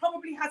that he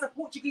probably has a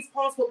Portuguese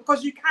passport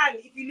because you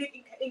can if you live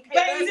in Cape Verde.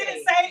 But he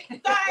didn't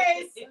say,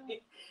 guys.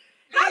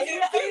 How do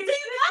you know he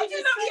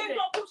ain't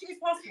got a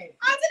Portuguese passport?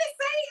 I didn't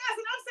say it as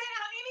I'm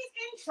saying in his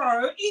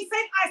intro, he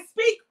said I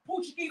speak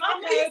Portuguese.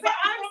 Okay, but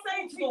I'm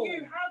saying to Portugal.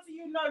 you, how do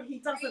you know he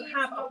doesn't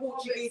have a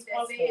Portuguese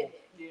passport?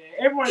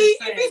 Yeah, everyone's If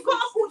saying he's got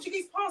a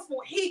Portuguese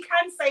passport, he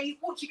can say he's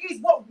Portuguese.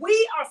 What we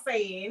are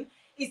saying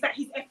is that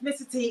his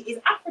ethnicity is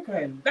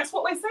African. That's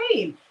what we're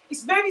saying.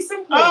 It's very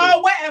simple.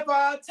 Oh,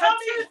 whatever. Tell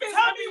me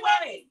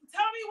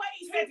where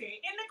he said it.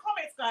 In the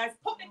comments, guys,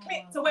 put the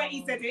clip to where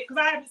he said it, because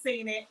I haven't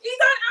seen it. You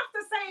don't have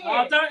to say it.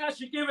 I don't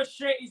actually give a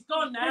shit. He's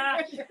gone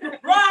now.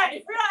 Right,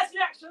 if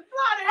you're actually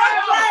bloody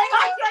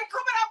Okay,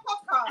 come on our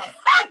podcast.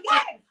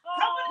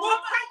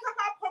 We'll take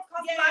up our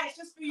podcast live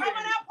just for you. Come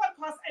on our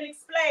podcast and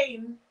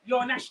explain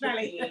your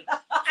nationality. And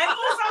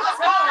also as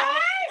well,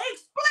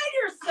 explain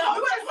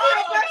yourself. Also as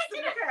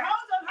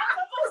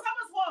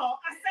well,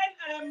 I sent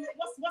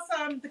what's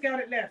the girl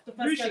that left? The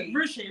first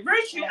Rushi.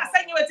 I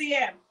sent you a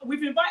DM.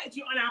 We've invited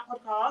you on our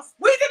podcast.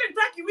 We didn't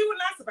drag you. We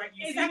wouldn't ask about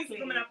you. Exactly. So you need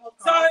to come on our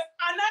podcast. So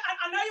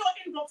I know your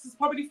inbox is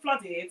probably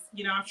flooded.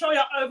 You know, I'm sure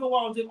you're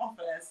overwhelmed with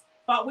offers.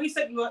 But we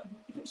said the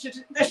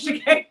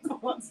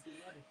SHiiKANE ones.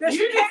 You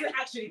need to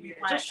actually be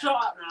quiet. Just shut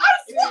up now.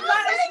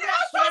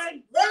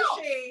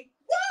 Rushi.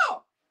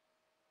 What?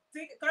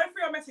 Go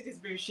through your messages,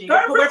 Rushi. Go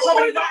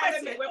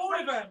through all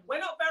of them. We're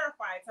not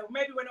verified, so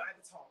maybe we're not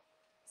at the top.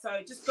 So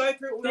just go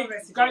through all your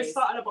messages. Go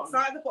start at the bottom.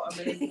 Start at the bottom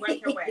and then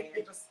work your way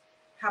and just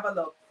have a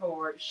look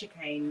for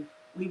SHiiKANE.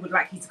 We would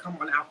like you to come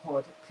on our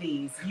pod,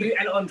 please. You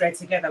and Andre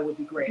together would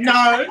be great.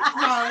 No. Look,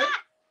 why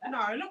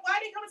are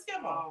they coming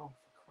together? Oh,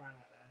 crying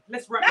out there.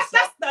 Let's wrap That's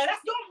this up.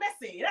 you're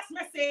messy. That's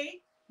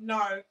messy.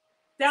 No.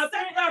 They'll do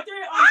it on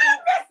I'm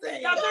messy.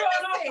 They'll do it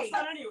on our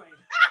side anyway.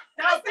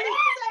 I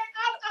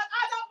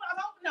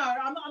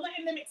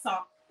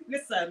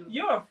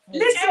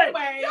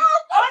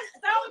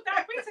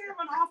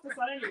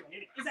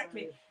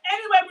exactly.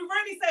 Anyway, we've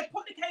already said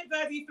put the Cape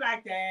Verde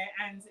flag there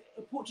and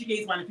a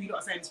Portuguese one if you're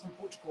not saying it's from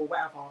Portugal,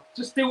 whatever.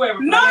 Just still wear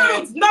a No,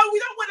 flag. no, we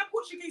don't want a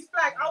Portuguese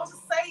flag. I was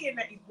just saying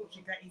that he's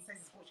Portuguese. He says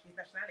he's Portuguese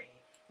nationality.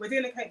 We're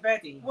doing a Cape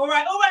Verde. All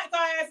right,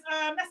 guys.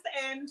 That's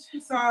the end.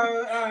 So,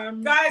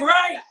 guys,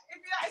 Great.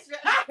 If you like this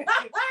reaction,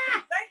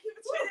 thank you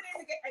for tuning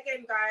in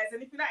again, guys.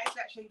 And if you like this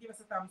reaction, give us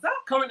a thumbs up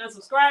Comment and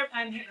subscribe.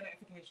 and hit the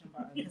notification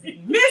button. Because if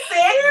you miss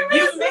it,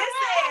 you miss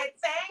it.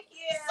 Thank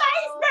you.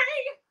 Save me.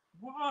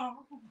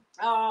 Wow.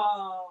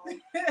 Oh.